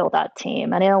time to build that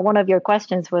team. And one of your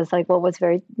questions was like, what was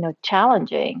very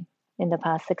challenging in the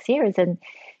past 6 years, and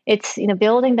it's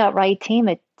building that right team.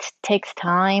 It takes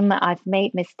time. I've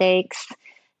made mistakes,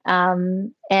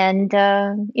 and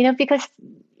because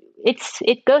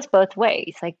it goes both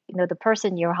ways. Like the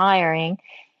person you're hiring,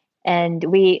 and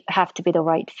we have to be the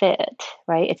right fit,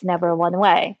 right? It's never one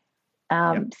way.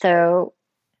 So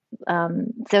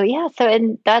and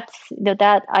that's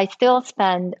that I still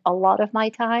spend a lot of my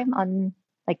time on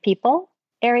like people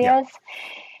areas.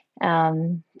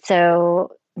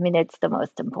 So it's the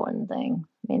most important thing.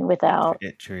 Without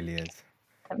it truly is.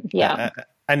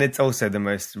 And it's also the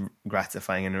most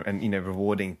gratifying and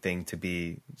rewarding thing to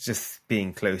be just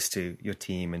being close to your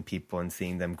team and people and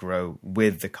seeing them grow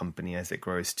with the company as it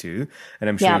grows too. And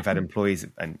I'm sure you've had employees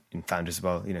and founders as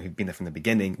well, who've been there from the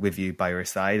beginning with you by your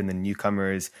side, and then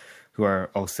newcomers who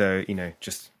are also,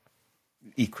 just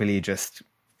equally just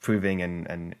proving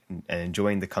and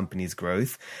enjoying the company's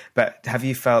growth. But have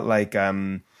you felt like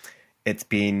it's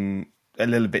been a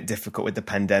little bit difficult with the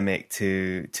pandemic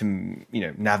to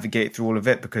navigate through all of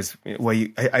it? Because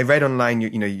I read online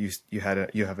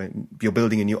you're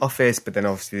building a new office, but then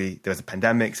obviously there was a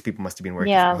pandemic, so people must have been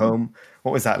working from home.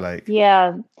 What was that like?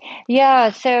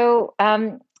 So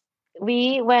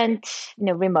we went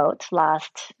remote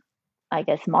last, I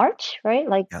guess, March, right?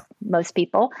 Most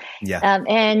people.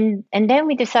 And then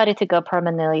we decided to go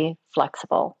permanently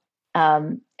flexible.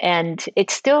 And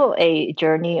it's still a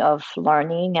journey of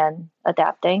learning and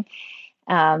adapting.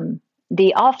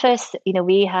 The office,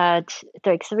 we had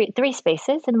three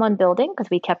spaces in one building because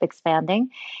we kept expanding.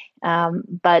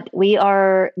 But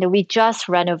we just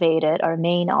renovated our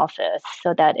main office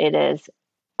so that it is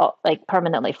like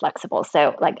permanently flexible.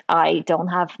 So like I don't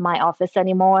have my office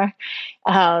anymore.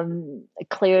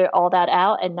 Clear all that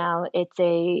out, and now it's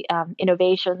a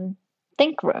innovation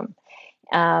think room.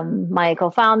 My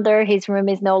co-founder, his room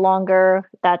is no longer.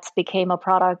 That's became a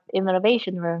product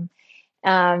innovation room.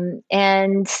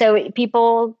 And so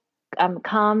people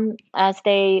come as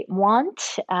they want.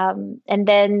 And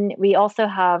then we also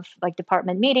have like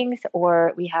department meetings,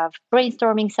 or we have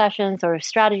brainstorming sessions or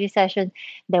strategy sessions.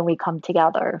 Then we come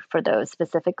together for those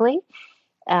specifically.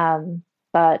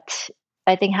 But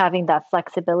I think having that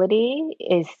flexibility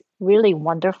is really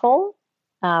wonderful.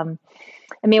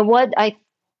 What I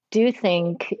do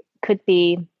think could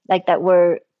be like that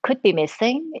could be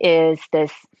missing is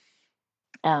this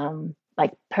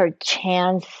like per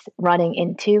chance running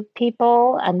into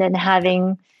people and then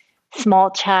having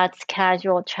small chats,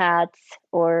 casual chats,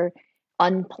 or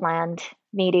unplanned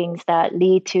meetings that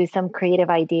lead to some creative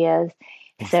ideas.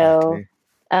 Exactly.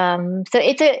 So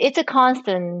it's a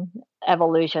constant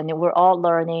evolution. We're all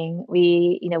learning.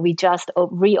 We just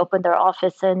reopened our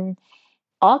office in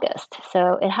August,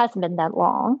 so it hasn't been that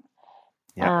long.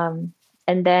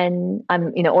 And then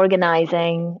I'm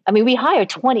organizing. We hired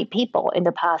 20 people in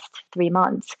the past 3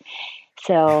 months,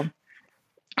 so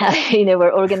we're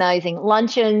organizing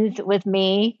luncheons with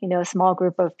me, a small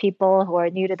group of people who are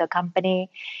new to the company.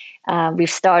 We've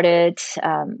started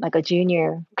like a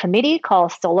junior committee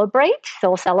called Celebrate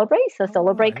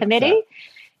Committee.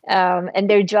 And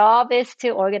their job is to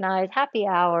organize happy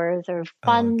hours or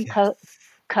fun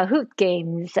Kahoot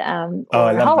games or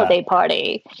a holiday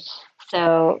party.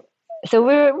 So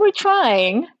we're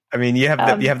trying. I mean, you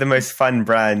have the most fun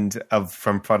brand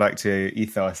from product to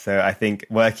ethos. So I think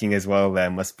working as well there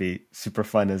must be super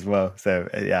fun as well. So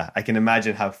yeah, I can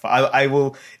imagine how fun. I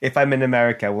will, if I'm in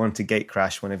America, I want to gate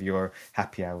crash one of your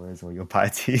happy hours or your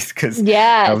parties because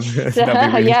that'll be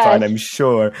really fun, I'm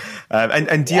sure.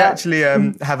 And do you actually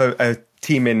have a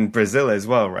team in Brazil as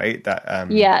well, right? That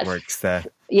works there.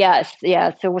 Yes.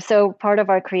 So part of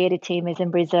our creative team is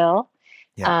in Brazil.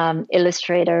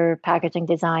 Illustrator, packaging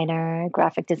designer,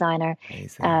 graphic designer.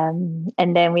 And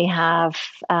then we have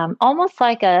almost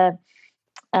like a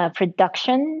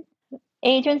production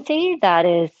agency that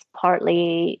is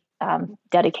partly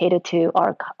dedicated to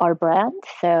our brand.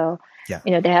 So,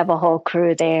 they have a whole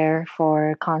crew there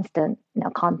for constant,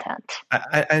 content.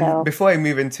 And before I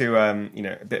move into, a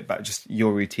bit about just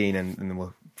your routine and then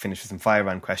we'll finish with some fire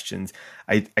round questions,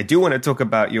 I do want to talk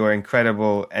about your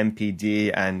incredible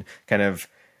MPD and kind of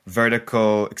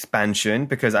vertical expansion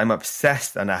because I'm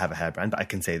obsessed, and I have a hair brand, but I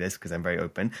can say this because I'm very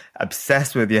open,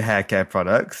 obsessed with your hair care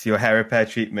products. Your hair repair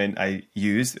treatment I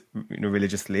use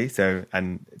religiously. So,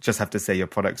 and just have to say your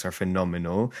products are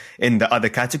phenomenal in the other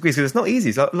categories because it's not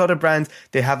easy. So a lot of brands,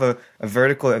 they have a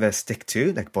vertical that they stick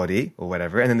to, like body or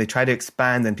whatever, and then they try to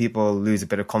expand and people lose a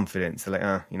bit of confidence. They're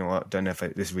like, you know what, don't know if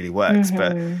this really works.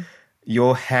 But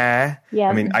your hair,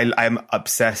 I mean, I'm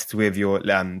obsessed with your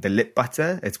the lip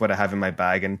butter. It's what I have in my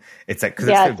bag, and it's like because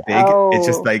it's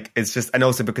so big. It's just and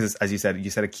also because as you said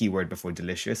a keyword before,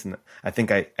 delicious, and I think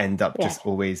I end up just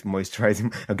always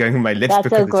moisturizing or going with my lips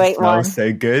because it just smells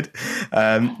so good.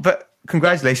 But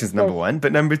congratulations, number one.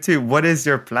 But number two, what is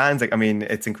your plans? Like, I mean,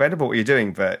 it's incredible what you're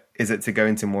doing, but is it to go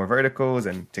into more verticals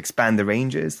and to expand the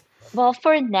ranges? Well,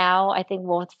 for now, I think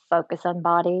we'll focus on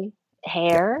body,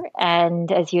 hair,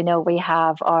 and as you know, we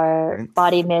have our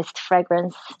body mist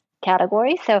fragrance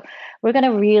category. So we're going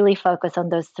to really focus on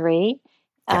those three.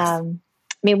 I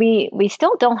mean, we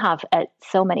still don't have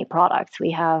so many products.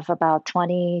 We have about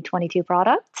 22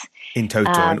 products. In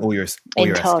total, and all your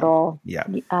total. Yeah.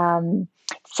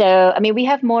 So, I mean, we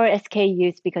have more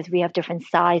SKUs because we have different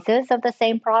sizes of the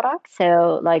same product.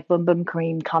 So like Boom Boom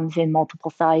Cream comes in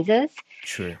multiple sizes.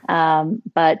 True.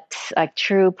 But like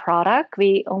true product,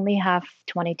 we only have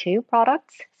 22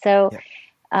 products. So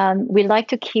we like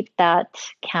to keep that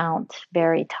count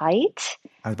very tight.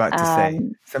 I was about to say,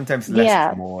 sometimes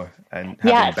less is more and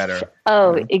having better.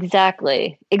 Oh,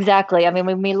 exactly. I mean,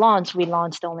 when we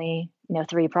launched only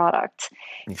 3 products.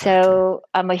 Exactly. So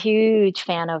I'm a huge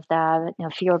fan of that.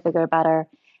 Fewer, bigger, better.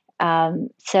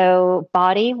 So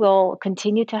body will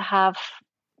continue to have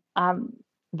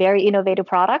very innovative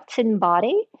products in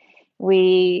body.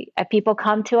 People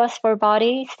come to us for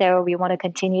body, so we want to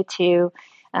continue to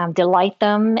delight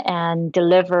them and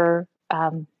deliver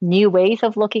new ways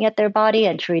of looking at their body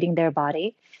and treating their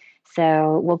body.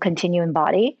 So we'll continue in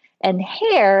body. And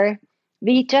hair,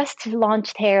 we just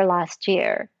launched hair last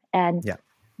year. And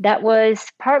that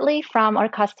was partly from our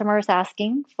customers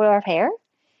asking for our hair,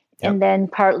 and then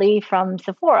partly from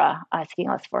Sephora asking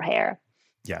us for hair.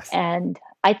 Yes. And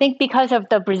I think because of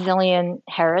the Brazilian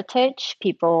heritage,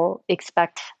 people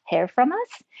expect hair from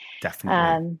us.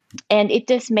 Definitely. And it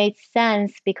just made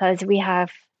sense because we have,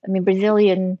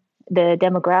 Brazilian, the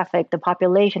demographic, the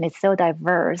population is so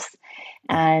diverse.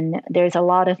 And there's a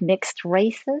lot of mixed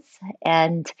races.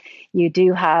 And you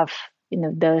do have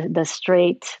the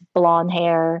straight blonde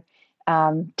hair,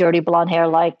 dirty blonde hair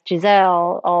like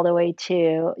Giselle, all the way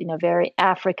to very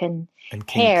African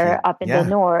hair up in the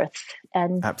north,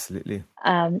 and absolutely,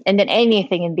 and then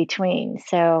anything in between.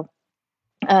 So,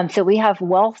 so we have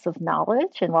wealth of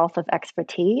knowledge and wealth of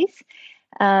expertise,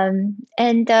 so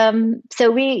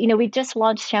we just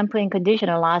launched shampoo and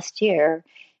conditioner last year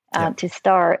to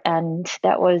start, and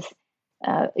that was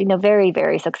very,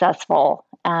 very successful.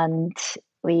 And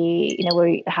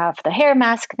we have the hair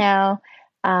mask now.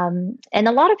 And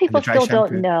a lot of people still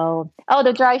don't know. Oh,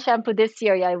 the dry shampoo this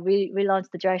year. Yeah, we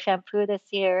launched the dry shampoo this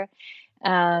year.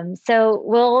 So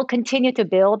we'll continue to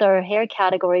build our hair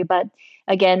category, but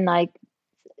again, like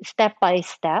step by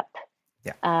step.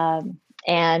 Yeah.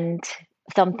 And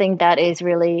something that is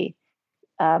really,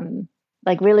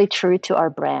 really true to our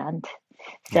brand.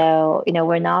 So,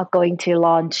 we're not going to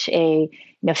launch a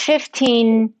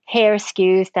 15 hair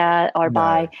SKUs that are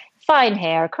by fine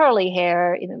hair, curly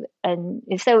hair, and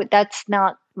so that's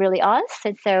not really us.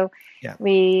 And so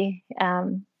we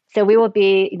will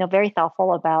be, very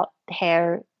thoughtful about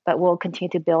hair, but we'll continue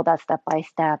to build that step by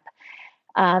step.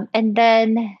 And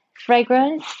then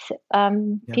fragrance,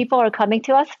 people are coming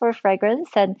to us for fragrance,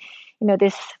 and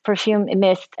this perfume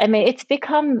mist. It's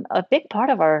become a big part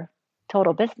of our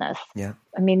total business. Yeah.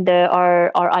 I mean,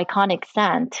 our iconic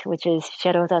scent, which is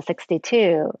Cheirosa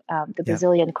 62, the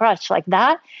Brazilian Crush, like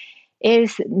that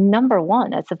is number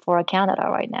one at Sephora Canada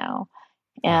right now.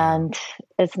 And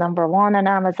it's number one on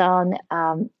Amazon.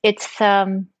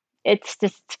 It's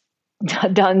just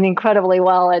done incredibly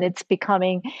well, and it's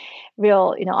becoming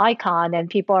real, icon, and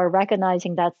people are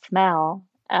recognizing that smell.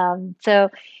 So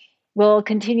we'll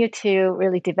continue to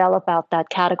really develop out that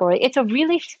category. It's a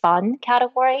really fun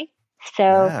category.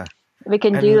 So we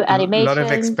can do animation. A lot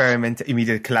of experiment,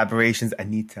 immediate collaborations.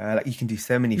 Anita, like you can do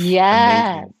so many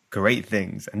amazing, great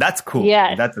things, and that's cool.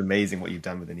 Yes. That's amazing what you've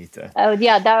done with Anita. Oh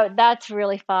yeah, that's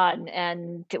really fun,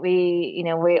 and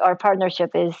our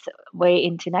partnership is way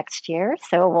into next year,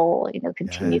 so we'll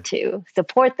continue to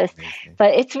support this. Amazing.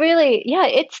 But it's really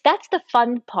that's the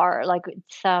fun part. Like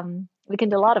we can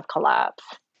do a lot of collabs.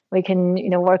 We can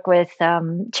work with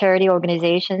charity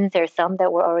organizations. There's some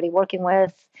that we're already working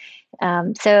with.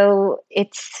 So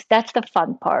that's the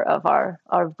fun part of our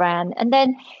brand. And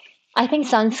then I think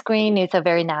sunscreen is a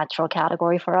very natural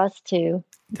category for us to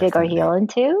dig our heel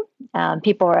into.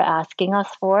 People are asking us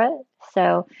for it.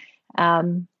 So,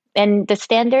 and the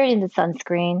standard in the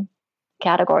sunscreen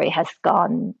category has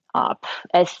gone up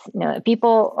as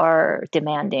people are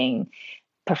demanding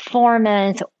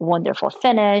performance, wonderful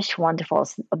finish, wonderful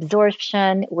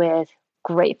absorption with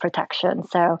great protection.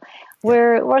 So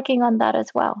we're working on that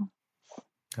as well.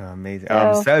 Oh, amazing.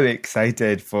 I'm so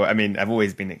excited I've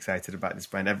always been excited about this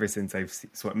brand ever since I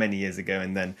saw it many years ago.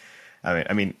 And then,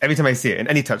 every time I see it in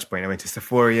any touch point, I went to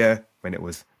Sephora when it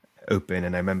was open,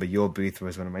 and I remember your booth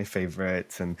was one of my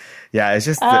favorites. And it's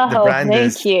just the brand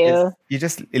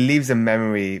it leaves a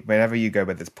memory wherever you go,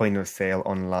 whether it's point of sale,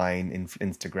 online, in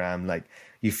Instagram, like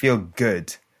you feel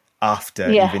good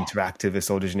after you've interacted with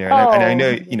Sol de Janeiro. And I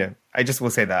know, I just will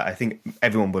say that I think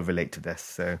everyone will relate to this.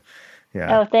 So,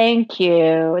 yeah. Oh, thank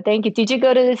you. Did you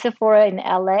go to the Sephora in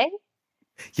LA?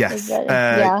 Yes.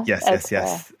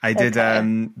 Yes. I did.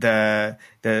 The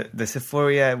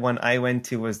Sephora one I went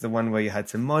to was the one where you had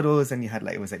some models and you had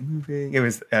it was like moving. It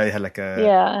was it had like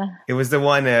a It was the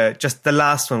one just the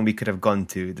last one we could have gone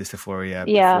to, the Sephora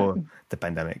before the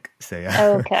pandemic. So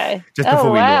okay. Just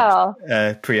before we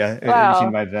launched, Priya she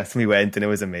invited us and we went, and it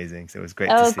was amazing. So it was great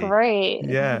to see. Oh, great!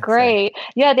 Yeah, great. So.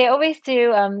 Yeah, they always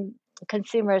do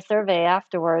consumer survey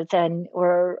afterwards, and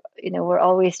we're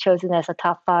always chosen as a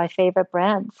top 5 favorite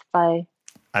brands by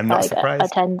I'm not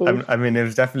surprised. Attendees. It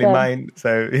was definitely mine.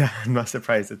 So I'm not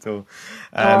surprised at all.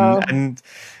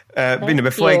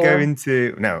 Before I go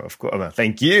into of course, well,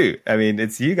 thank you.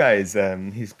 It's you guys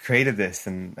who's created this,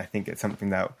 and I think it's something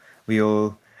that we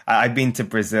all. I've been to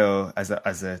Brazil as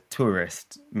a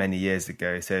tourist many years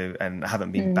ago, and I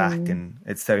haven't been back, and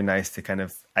it's so nice to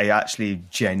I actually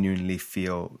genuinely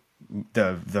feel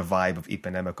the vibe of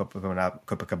Ipanema,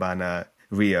 Copacabana,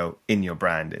 Rio in your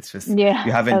brand. It's just you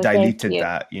haven't diluted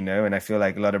that, and I feel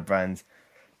like a lot of brands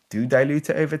do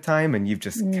dilute it over time, and you've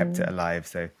just kept it alive.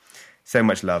 So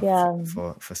much love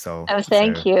for Sol. Oh,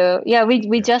 thank you. Yeah,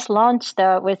 we just launched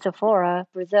with Sephora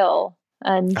Brazil,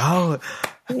 and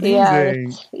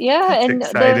amazing. and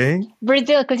exciting.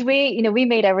 Brazil, because we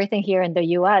made everything here in the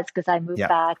U.S. because I moved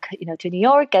back to New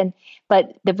York,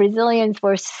 but the Brazilians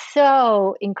were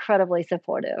so incredibly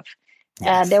supportive,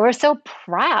 and they were so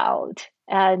proud,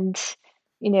 and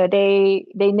they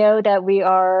know that we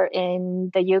are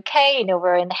in the UK.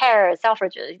 We're in Harrods,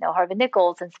 Selfridges, Harvey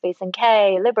Nichols, and Space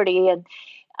NK, Liberty, and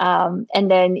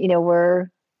then we're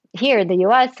here in the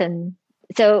US, and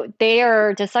so they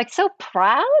are just so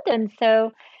proud, and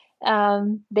so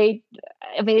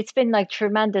it's been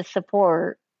tremendous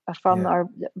support from our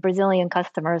Brazilian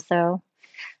customers. So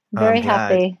very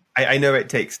happy. I know it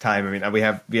takes time. We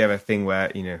have a thing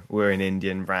where we're an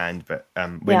Indian brand, but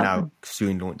we're now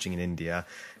soon launching in India.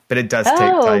 But it does take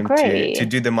time to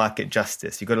do the market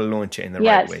justice. You got to launch it in the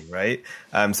right way, right?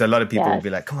 So a lot of people will be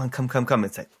like, "Come on, come!"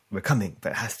 It's like, we're coming,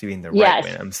 but it has to be in the right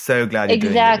way. I'm so glad you're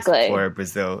doing this for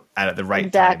Brazil and at the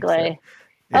right time.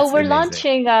 So we're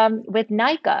launching with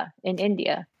Nykaa in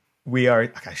India. We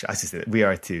are. I should say that we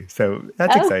are too. So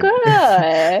that's exciting.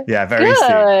 Good. Yeah, very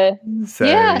soon. So,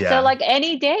 so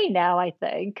any day now, I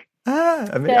think.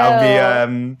 I'll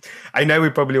be. I know we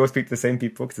probably all speak to the same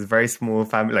people because it's a very small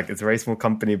family. It's a very small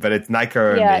company, but Nykaa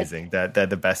are amazing. They're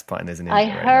the best partners in India. I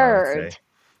heard.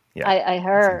 Yeah, I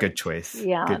heard. It's a good choice.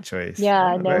 Yeah, good choice.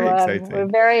 Yeah, very exciting. We're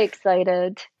very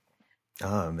excited.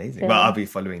 Oh, amazing! Well, I'll be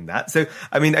following that. So,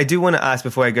 I do want to ask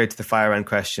before I go to the fire round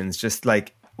questions, just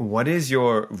what is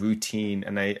your routine?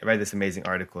 And I read this amazing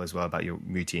article as well about your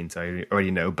routine, so I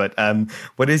already know. But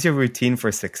what is your routine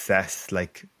for success,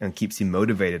 and keeps you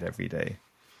motivated every day?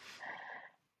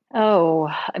 Oh,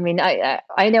 I mean,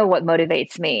 I know what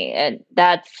motivates me, and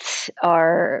that's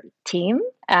our team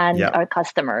and Yeah, our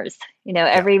customers. yeah,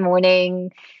 Every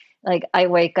morning, like I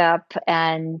wake up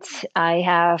and I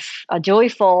have a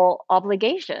joyful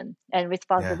obligation and yeah,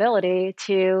 responsibility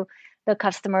to the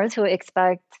customers who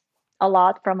expect a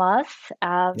lot from us,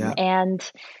 yeah,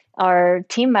 and our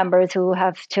team members who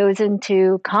have chosen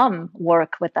to come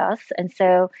work with us. And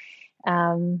so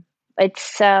um,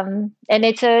 it's a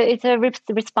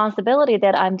responsibility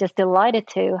that I'm just delighted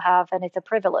to have, and it's a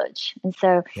privilege. And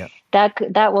so yeah,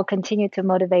 that will continue to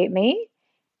motivate me.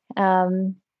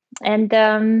 Um, and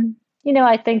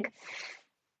I think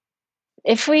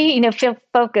if we feel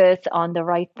focused on the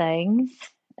right things,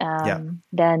 yeah,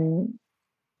 then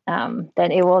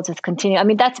it will just continue. I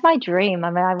mean, that's my dream.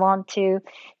 I mean, I want to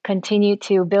continue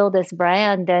to build this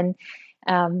brand, and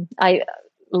I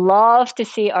love to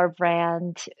see our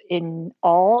brand in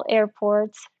all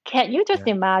airports. Can't you just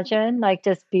yeah. imagine, like,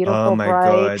 just Oh beautiful, my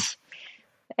God. bright?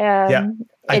 Yeah,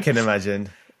 I can It's imagine.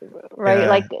 right, Yeah.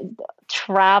 like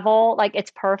travel, like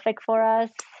it's perfect for us.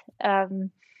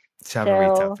 Um, Travel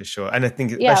retail so for sure. And I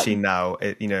think yeah, especially now,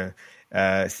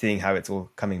 seeing how it's all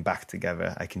coming back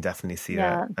together, I can definitely see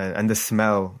that. yeah, And the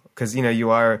smell, because, you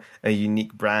are a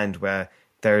unique brand where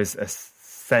there's a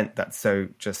scent that's so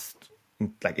just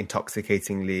like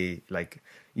intoxicatingly, like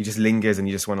you just lingers and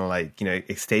you just want to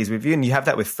it stays with you. And you have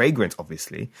that with fragrance,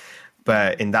 obviously.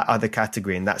 But in that other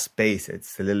category, in that space,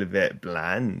 it's a little bit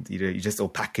bland. You just all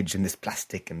packaged in this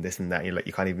plastic and this and that. You're like,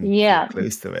 you can't even get yeah,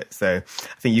 close to it. So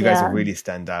I think you guys will yeah, really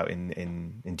stand out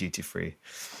in duty free.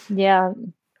 yeah.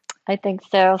 I think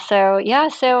so. So yeah,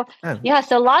 Oh,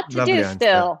 so a lot to lovely do answer.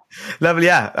 still. Lovely,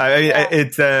 yeah. I mean, Yeah.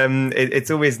 it's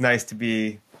always nice to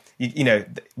be,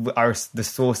 the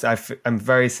source. I'm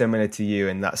very similar to you,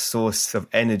 and that source of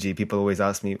energy. People always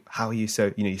ask me, "How are you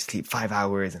so? You sleep 5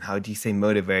 hours, and how do you stay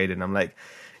motivated?" And I'm like,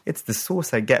 it's the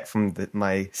source I get from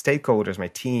my stakeholders, my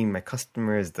team, my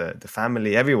customers, the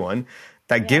family, everyone.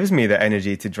 That gives me the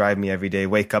energy to drive me every day.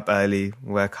 Wake up early,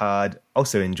 work hard,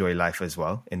 also enjoy life as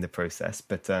well in the process.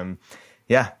 But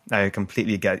yeah, I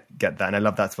completely get that. And I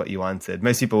love that's what you answered.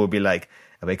 Most people will be like,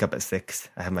 I wake up at 6,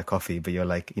 I have my coffee, but you're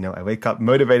like, I wake up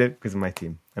motivated because of my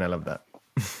team. And I love that.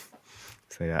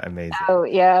 So yeah, amazing. Oh,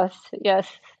 yes, yes.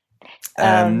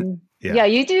 Yeah. Yeah,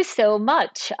 you do so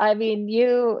much. I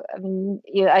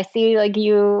see like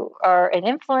you are an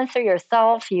influencer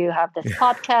yourself. You have this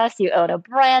podcast, you own a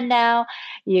brand now,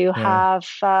 you Yeah. have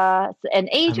an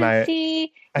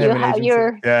agency, I you have an have agency.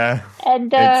 your Yeah.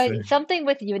 and It's something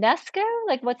with UNESCO.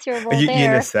 Like, what's your role there?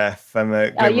 UNICEF. I'm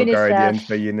a global UNICEF. guardian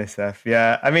for UNICEF.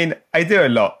 Yeah. I mean, I do a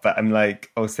lot, but I'm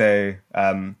like also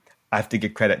I have to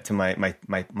give credit to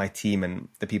my team and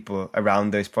the people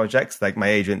around those projects. Like my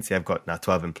agency, I've got now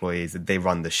 12 employees. They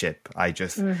run the ship. I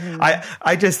just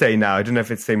say now, I don't know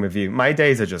if it's the same with you. My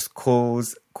days are just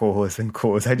calls and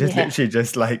calls. I just literally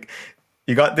just like,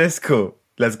 you got this? Cool.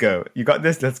 Let's go. You got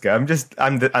this? Let's go.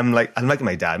 I'm like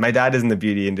my dad. My dad is in the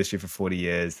beauty industry for 40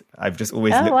 years. I've just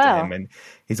always looked at him, and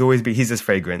he's just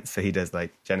fragrance. So he does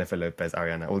like Jennifer Lopez,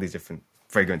 Ariana, all these different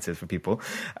fragrances for people.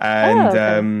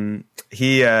 And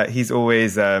he's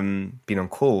always been on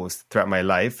calls throughout my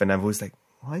life, and I'm always like,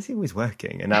 why is he always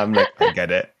working? And now I'm like, I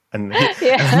get it. And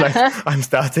I'm like, I'm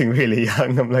starting really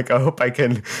young. I'm like, I hope I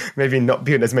can maybe not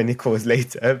be on as many calls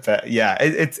later. But yeah,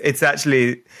 it's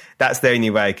actually, that's the only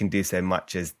way I can do so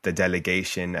much is the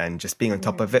delegation and just being on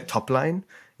top of it, top line.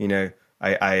 I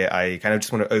kind of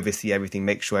just want to oversee everything,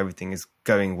 make sure everything is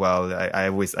going well. I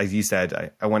always, as you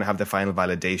said, I want to have the final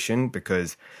validation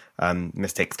because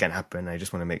mistakes can happen. I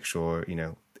just want to make sure,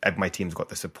 my team's got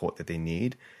the support that they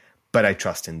need. But I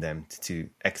trust in them to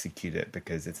execute it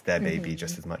because it's their baby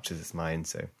just as much as it's mine.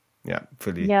 So yeah,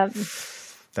 fully. Yeah.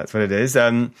 That's what it is.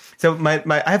 So I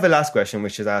have a last question,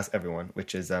 which is I ask everyone,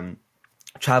 which is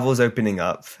travel's opening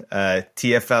up.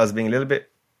 TFL's being a little bit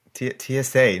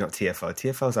TSA, not TFL.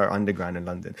 TFLs are underground in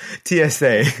London.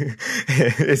 TSA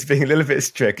is being a little bit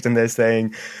strict, and they're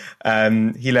saying,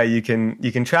 Hila,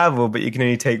 you can travel, but you can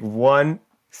only take one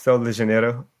Sol de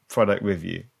Janeiro product with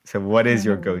you. So what is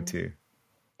your go-to?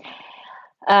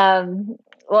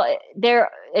 Well,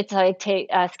 it's like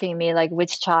asking me like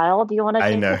which child do you want to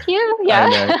take with you? Yeah, I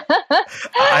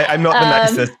know. I'm not the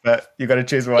nicest, but you got to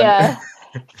choose one. Yeah.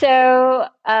 So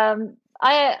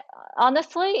I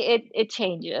honestly, it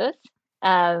changes.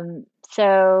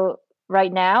 So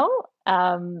right now,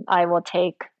 I will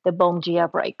take the Bom Dia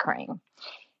Bright Cream.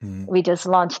 We just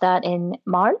launched that in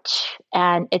March,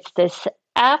 and it's this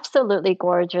absolutely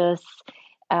gorgeous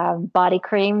body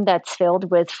cream that's filled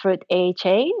with fruit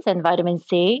AHAs and vitamin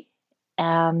C.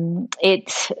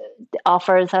 It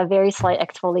offers a very slight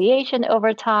exfoliation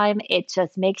over time. It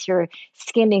just makes your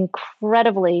skin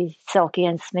incredibly silky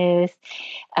and smooth.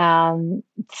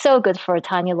 So good for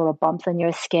tiny little bumps on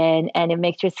your skin, and it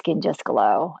makes your skin just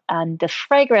glow. And the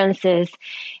fragrance is,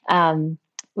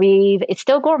 it's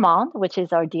still gourmand, which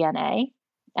is our DNA,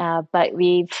 but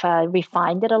we've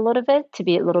refined it a little bit to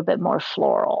be a little bit more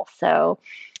floral. So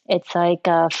it's like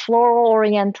a floral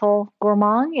oriental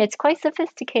gourmand. It's quite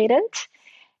sophisticated.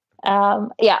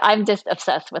 I'm just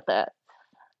obsessed with it.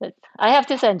 I have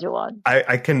to send you one.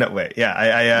 I cannot wait. Yeah,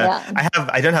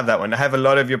 I don't have that one. I have a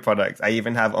lot of your products. I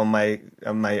even have I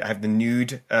have the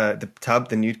nude, the tub,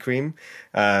 the nude cream.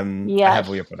 I have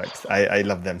all your products. I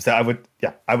love them. So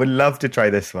I would love to try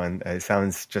this one. It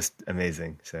sounds just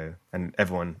amazing. So, and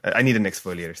everyone, I need an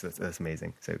exfoliator, so that's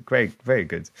amazing. So great, very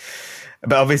good.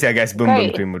 But obviously, I guess Boom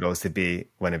Boom Cream would also be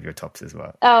one of your tops as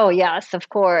well. Oh yes, of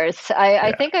course.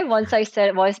 I think I said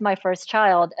it was my first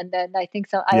child, and then I think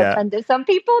I offended some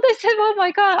people. They said, "Oh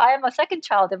my God, I am a second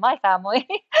child in my family."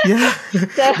 Yeah.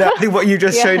 I think what you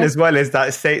just shown as well is that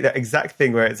exact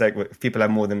thing where it's like if people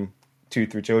have more than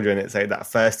 2-3 children, it's like that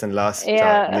first and last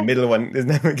child, and the middle one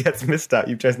never gets missed out.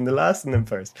 You've chosen the last and then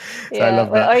first. So I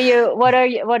love that. What are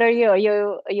you? Are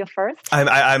you first?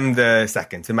 I'm the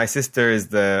second. So my sister is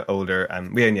the older.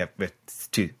 We only have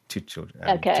two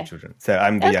children. 2 children. So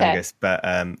I'm the youngest. But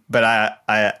I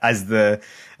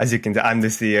as you can tell, I'm the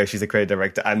CEO. She's the creative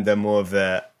director. I'm the more of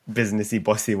the businessy,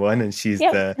 bossy one, and she's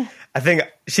I think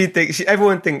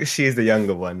everyone thinks she's the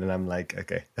younger one, and I'm like,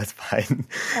 okay, that's fine.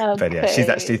 Okay. But yeah, she's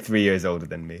actually 3 years older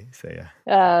than me. So yeah.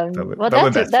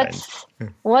 That's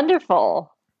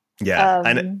wonderful. Yeah,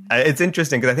 and it's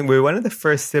interesting because I think we're one of the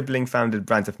first sibling-founded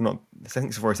brands. If not, I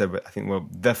think Sephora said, but I think we're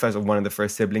one of the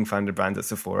first sibling-founded brands at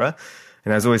Sephora.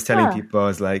 And I was always telling people, I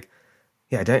was like,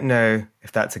 I don't know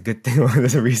if that's a good thing or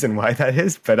there's a reason why that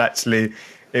is, but actually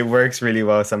it works really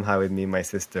well somehow with me and my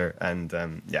sister. And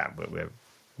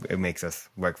it makes us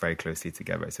work very closely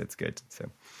together. So it's good. So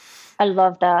I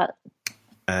love that.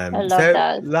 I love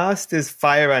that. Last is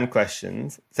fire round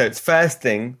questions. So it's first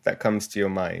thing that comes to your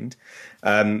mind.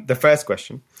 The first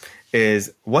question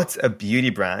is, what's a beauty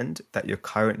brand that you're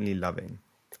currently loving?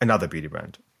 Another beauty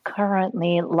brand.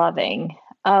 Currently loving.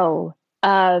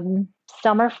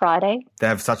 Summer Friday. They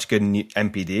have such good new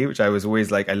MPD, which I was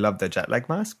always like, I love their jet lag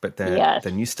mask, but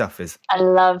the new stuff is I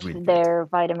love really their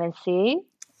vitamin C.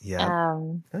 Yeah.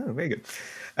 Very good.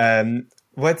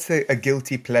 What's a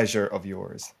guilty pleasure of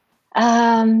yours?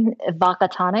 Vodka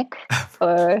tonic.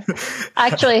 Or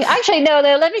actually, no,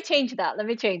 let me change that. You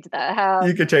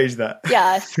could change that.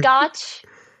 Yeah, Scotch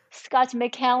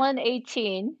Macallan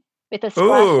 18 with a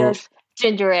splash of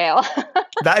ginger ale.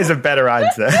 That is a better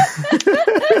answer.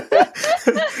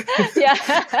 Yeah.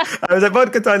 I was like,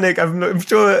 vodka tonic. I'm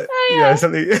sure.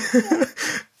 Something.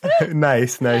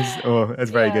 Nice. Oh,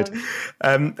 that's very good.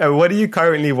 What are you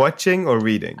currently watching or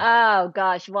reading? Oh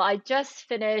gosh, well, I just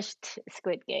finished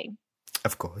Squid Game.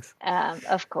 Of course.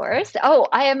 Oh,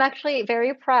 I am actually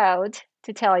very proud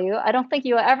to tell you, I don't think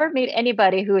you'll ever meet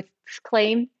anybody who's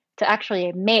claimed to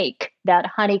actually make that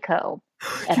honeycomb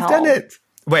at home. You've done it.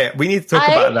 Wait, we need to talk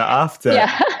about that after.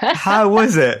 Yeah. How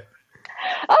was it?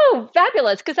 Oh,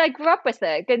 fabulous, because I grew up with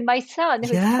it. And my son, who's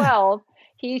 12,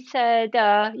 he said,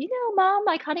 Mom,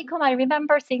 like honeycomb, I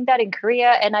remember seeing that in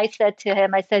Korea. And I said to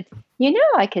him, I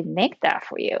can make that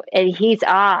for you. And his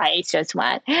eyes just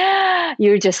went,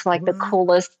 you're just like the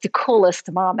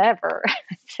coolest mom ever.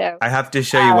 So I have to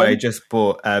show you what I just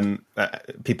bought.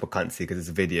 People can't see because it's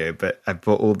a video, but I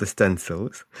bought all the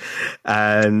stencils,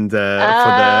 and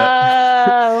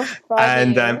and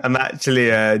I'm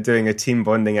actually doing a team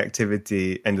bonding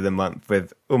activity end of the month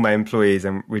with all my employees,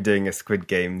 and we're doing a Squid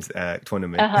Games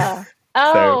tournament.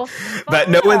 But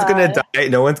no one's going to die.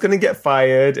 No one's going to get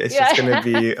fired. It's just going to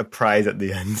be a prize at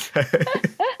the end.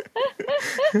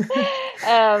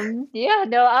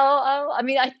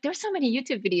 There's so many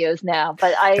YouTube videos now,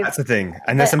 but that's the thing.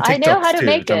 And there's some TikToks too. I know how to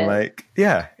make it. I'm like,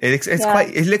 it's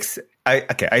quite, it looks,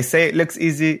 I say it looks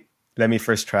easy. Let me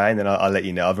first try, and then I'll let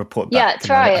you know. I'll report back.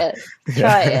 Try it.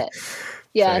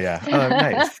 Yeah. So, oh,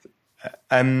 nice.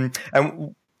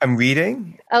 I'm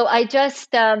reading. Oh, I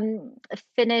just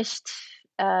finished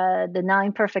The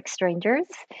 9 Perfect Strangers.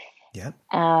 Yeah.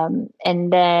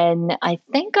 And then I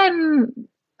think I'm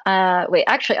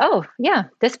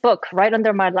this book right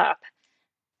under my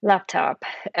laptop.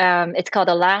 It's called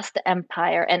The Last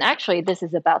Empire. And actually, this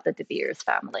is about the De Beers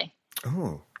family.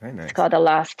 Oh, very nice. It's called The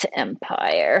Last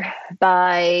Empire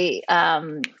by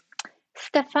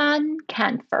Stefan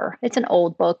Kanfer. It's an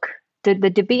old book. The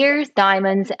De Beers,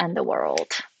 Diamonds, and the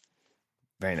World.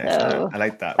 Very nice. So, I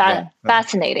like that.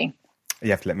 Fascinating.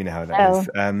 You have to let me know how that is.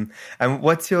 And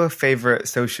what's your favorite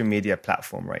social media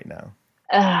platform right now?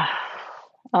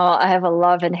 I have a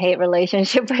love and hate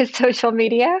relationship with social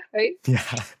media, right? Yeah.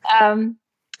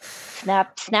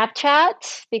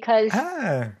 Snapchat, because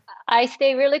I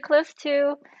stay really close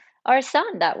to our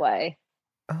son that way.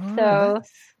 Oh, so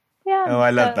nice. yeah. Oh,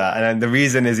 I love that. And the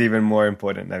reason is even more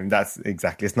important. I mean, that's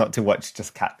exactly. It's not to watch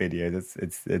just cat videos.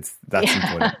 That's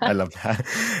important. I love that.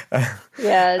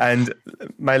 Yes. And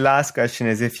my last question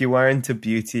is, if you weren't a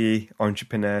beauty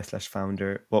entrepreneur /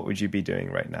 founder, what would you be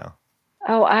doing right now?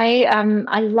 Oh,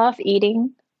 I love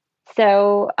eating.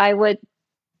 So I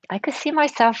could see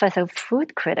myself as a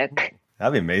food critic.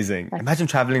 That'd be amazing. Imagine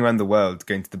traveling around the world,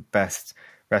 going to the best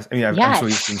I'm sure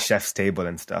you've seen Chef's Table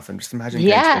and stuff, and just imagine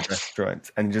going to a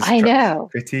restaurant and just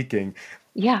critiquing.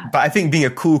 Yeah. But I think being a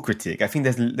cool critique, I think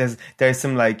there's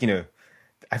some I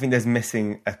think there's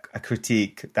missing a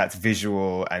critique that's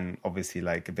visual and obviously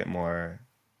like a bit more,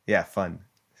 fun.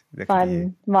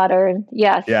 Fun, modern.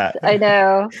 Yes. Yeah. I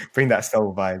know. Bring that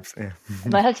soul vibes. Yeah.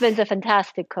 My husband's a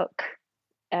fantastic cook.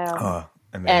 Amazing.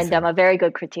 And I'm a very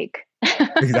good critique.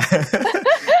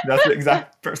 That's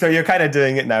exactly. So you're kind of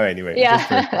doing it now anyway.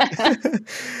 Yeah.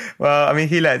 Well, I mean,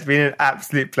 Hila, it's been an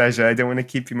absolute pleasure. I don't want to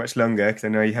keep you much longer because I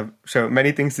know you have so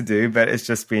many things to do, but it's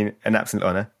just been an absolute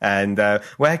honor. And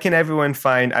where can everyone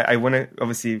find, I want to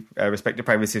obviously respect your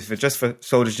privacy, but just for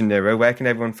Sol de Janeiro, where can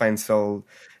everyone find Sol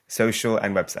social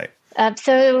and website?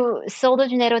 So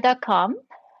soldejaneiro.com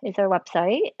is our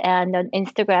website, and an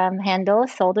Instagram handle,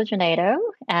 Sol de Janeiro.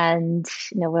 And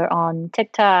we're on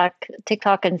TikTok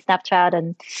and Snapchat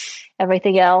and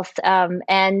everything else.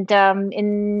 And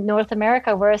in North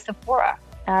America, we're a Sephora,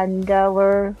 and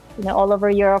we're all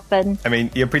over Europe. And I mean,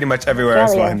 you're pretty much everywhere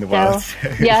as well in the world. So,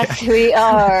 yes, we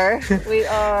are. We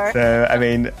are. So I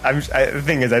mean, the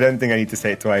thing is, I don't think I need to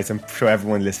say it twice. I'm sure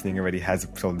everyone listening already has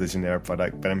a Sol de Janeiro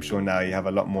product, but I'm sure now you have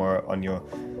a lot more on your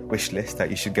wish list that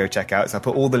you should go check out. So I'll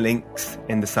put all the links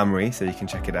in the summary so you can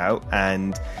check it out.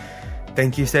 And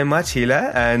thank you so much,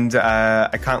 Hila. And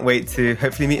I can't wait to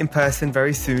hopefully meet in person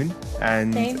very soon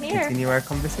and continue our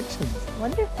conversations.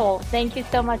 Wonderful. Thank you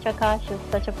so much, Akash. It's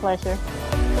such a pleasure.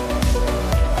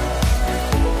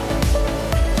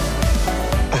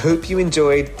 I hope you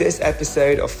enjoyed this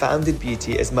episode of Founded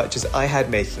Beauty as much as I had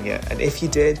making it. And if you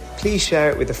did, please share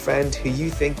it with a friend who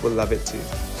you think will love it too.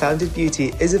 Founded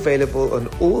Beauty is available on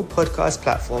all podcast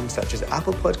platforms such as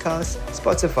Apple Podcasts,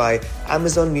 Spotify,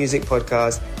 Amazon Music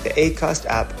Podcasts, the Acast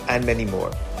app, and many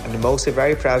more. And I'm also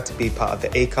very proud to be part of the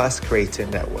Acast Creator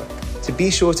Network. So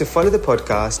be sure to follow the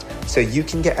podcast so you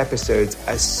can get episodes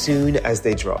as soon as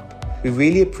they drop. We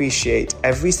really appreciate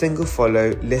every single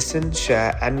follow, listen,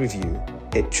 share, and review.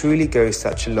 It truly goes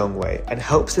such a long way and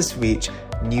helps us reach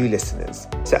new listeners.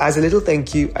 So as a little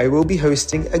thank you, I will be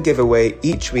hosting a giveaway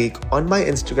each week on my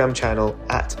Instagram channel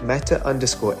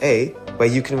 @meta_a, where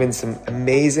you can win some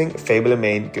amazing Fable &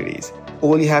 Mane goodies.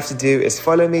 All you have to do is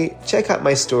follow me, check out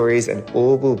my stories, and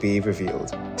all will be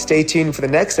revealed. Stay tuned for the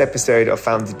next episode of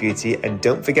Founded Beauty, and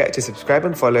don't forget to subscribe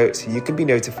and follow so you can be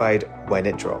notified when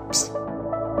it drops.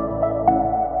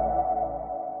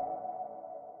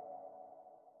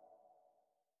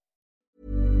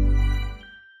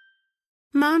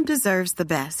 Mom deserves the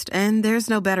best, and there's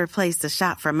no better place to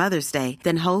shop for Mother's Day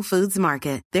than Whole Foods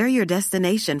Market. They're your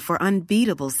destination for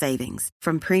unbeatable savings,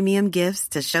 from premium gifts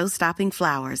to show-stopping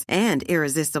flowers and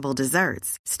irresistible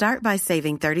desserts. Start by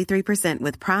saving 33%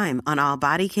 with Prime on all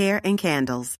body care and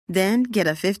candles. Then get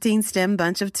a 15-stem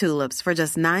bunch of tulips for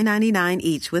just $9.99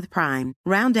 each with Prime.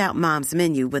 Round out Mom's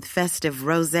menu with festive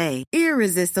rosé,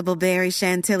 irresistible berry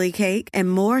chantilly cake,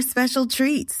 and more special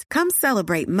treats. Come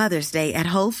celebrate Mother's Day at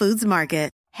Whole Foods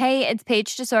Market. Hey, it's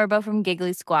Paige DeSorbo from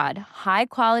Giggly Squad. High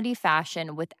quality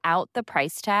fashion without the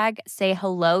price tag. Say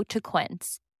hello to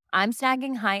Quince. I'm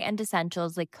snagging high-end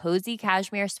essentials like cozy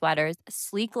cashmere sweaters,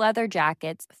 sleek leather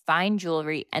jackets, fine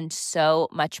jewelry, and so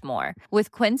much more.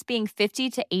 With Quince being 50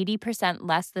 to 80%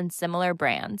 less than similar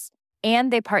brands.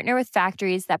 And they partner with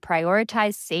factories that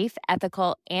prioritize safe,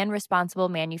 ethical, and responsible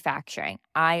manufacturing.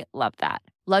 I love that.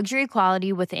 Luxury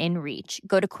quality within reach.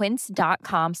 Go to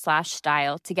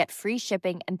quince.com/style to get free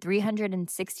shipping and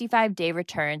 365-day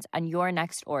returns on your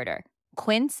next order.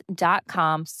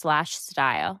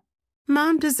 Quince.com/style.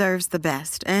 Mom deserves the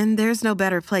best, and there's no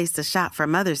better place to shop for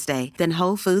Mother's Day than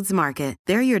Whole Foods Market.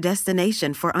 They're your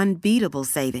destination for unbeatable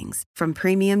savings, from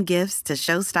premium gifts to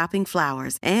show-stopping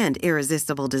flowers and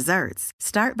irresistible desserts.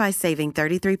 Start by saving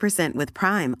 33% with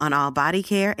Prime on all body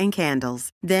care and candles.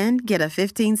 Then get a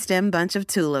 15-stem bunch of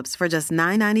tulips for just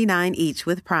 $9.99 each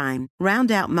with Prime.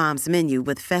 Round out Mom's menu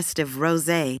with festive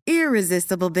rosé,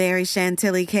 irresistible berry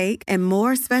chantilly cake, and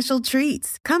more special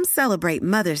treats. Come celebrate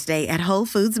Mother's Day at Whole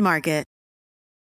Foods Market.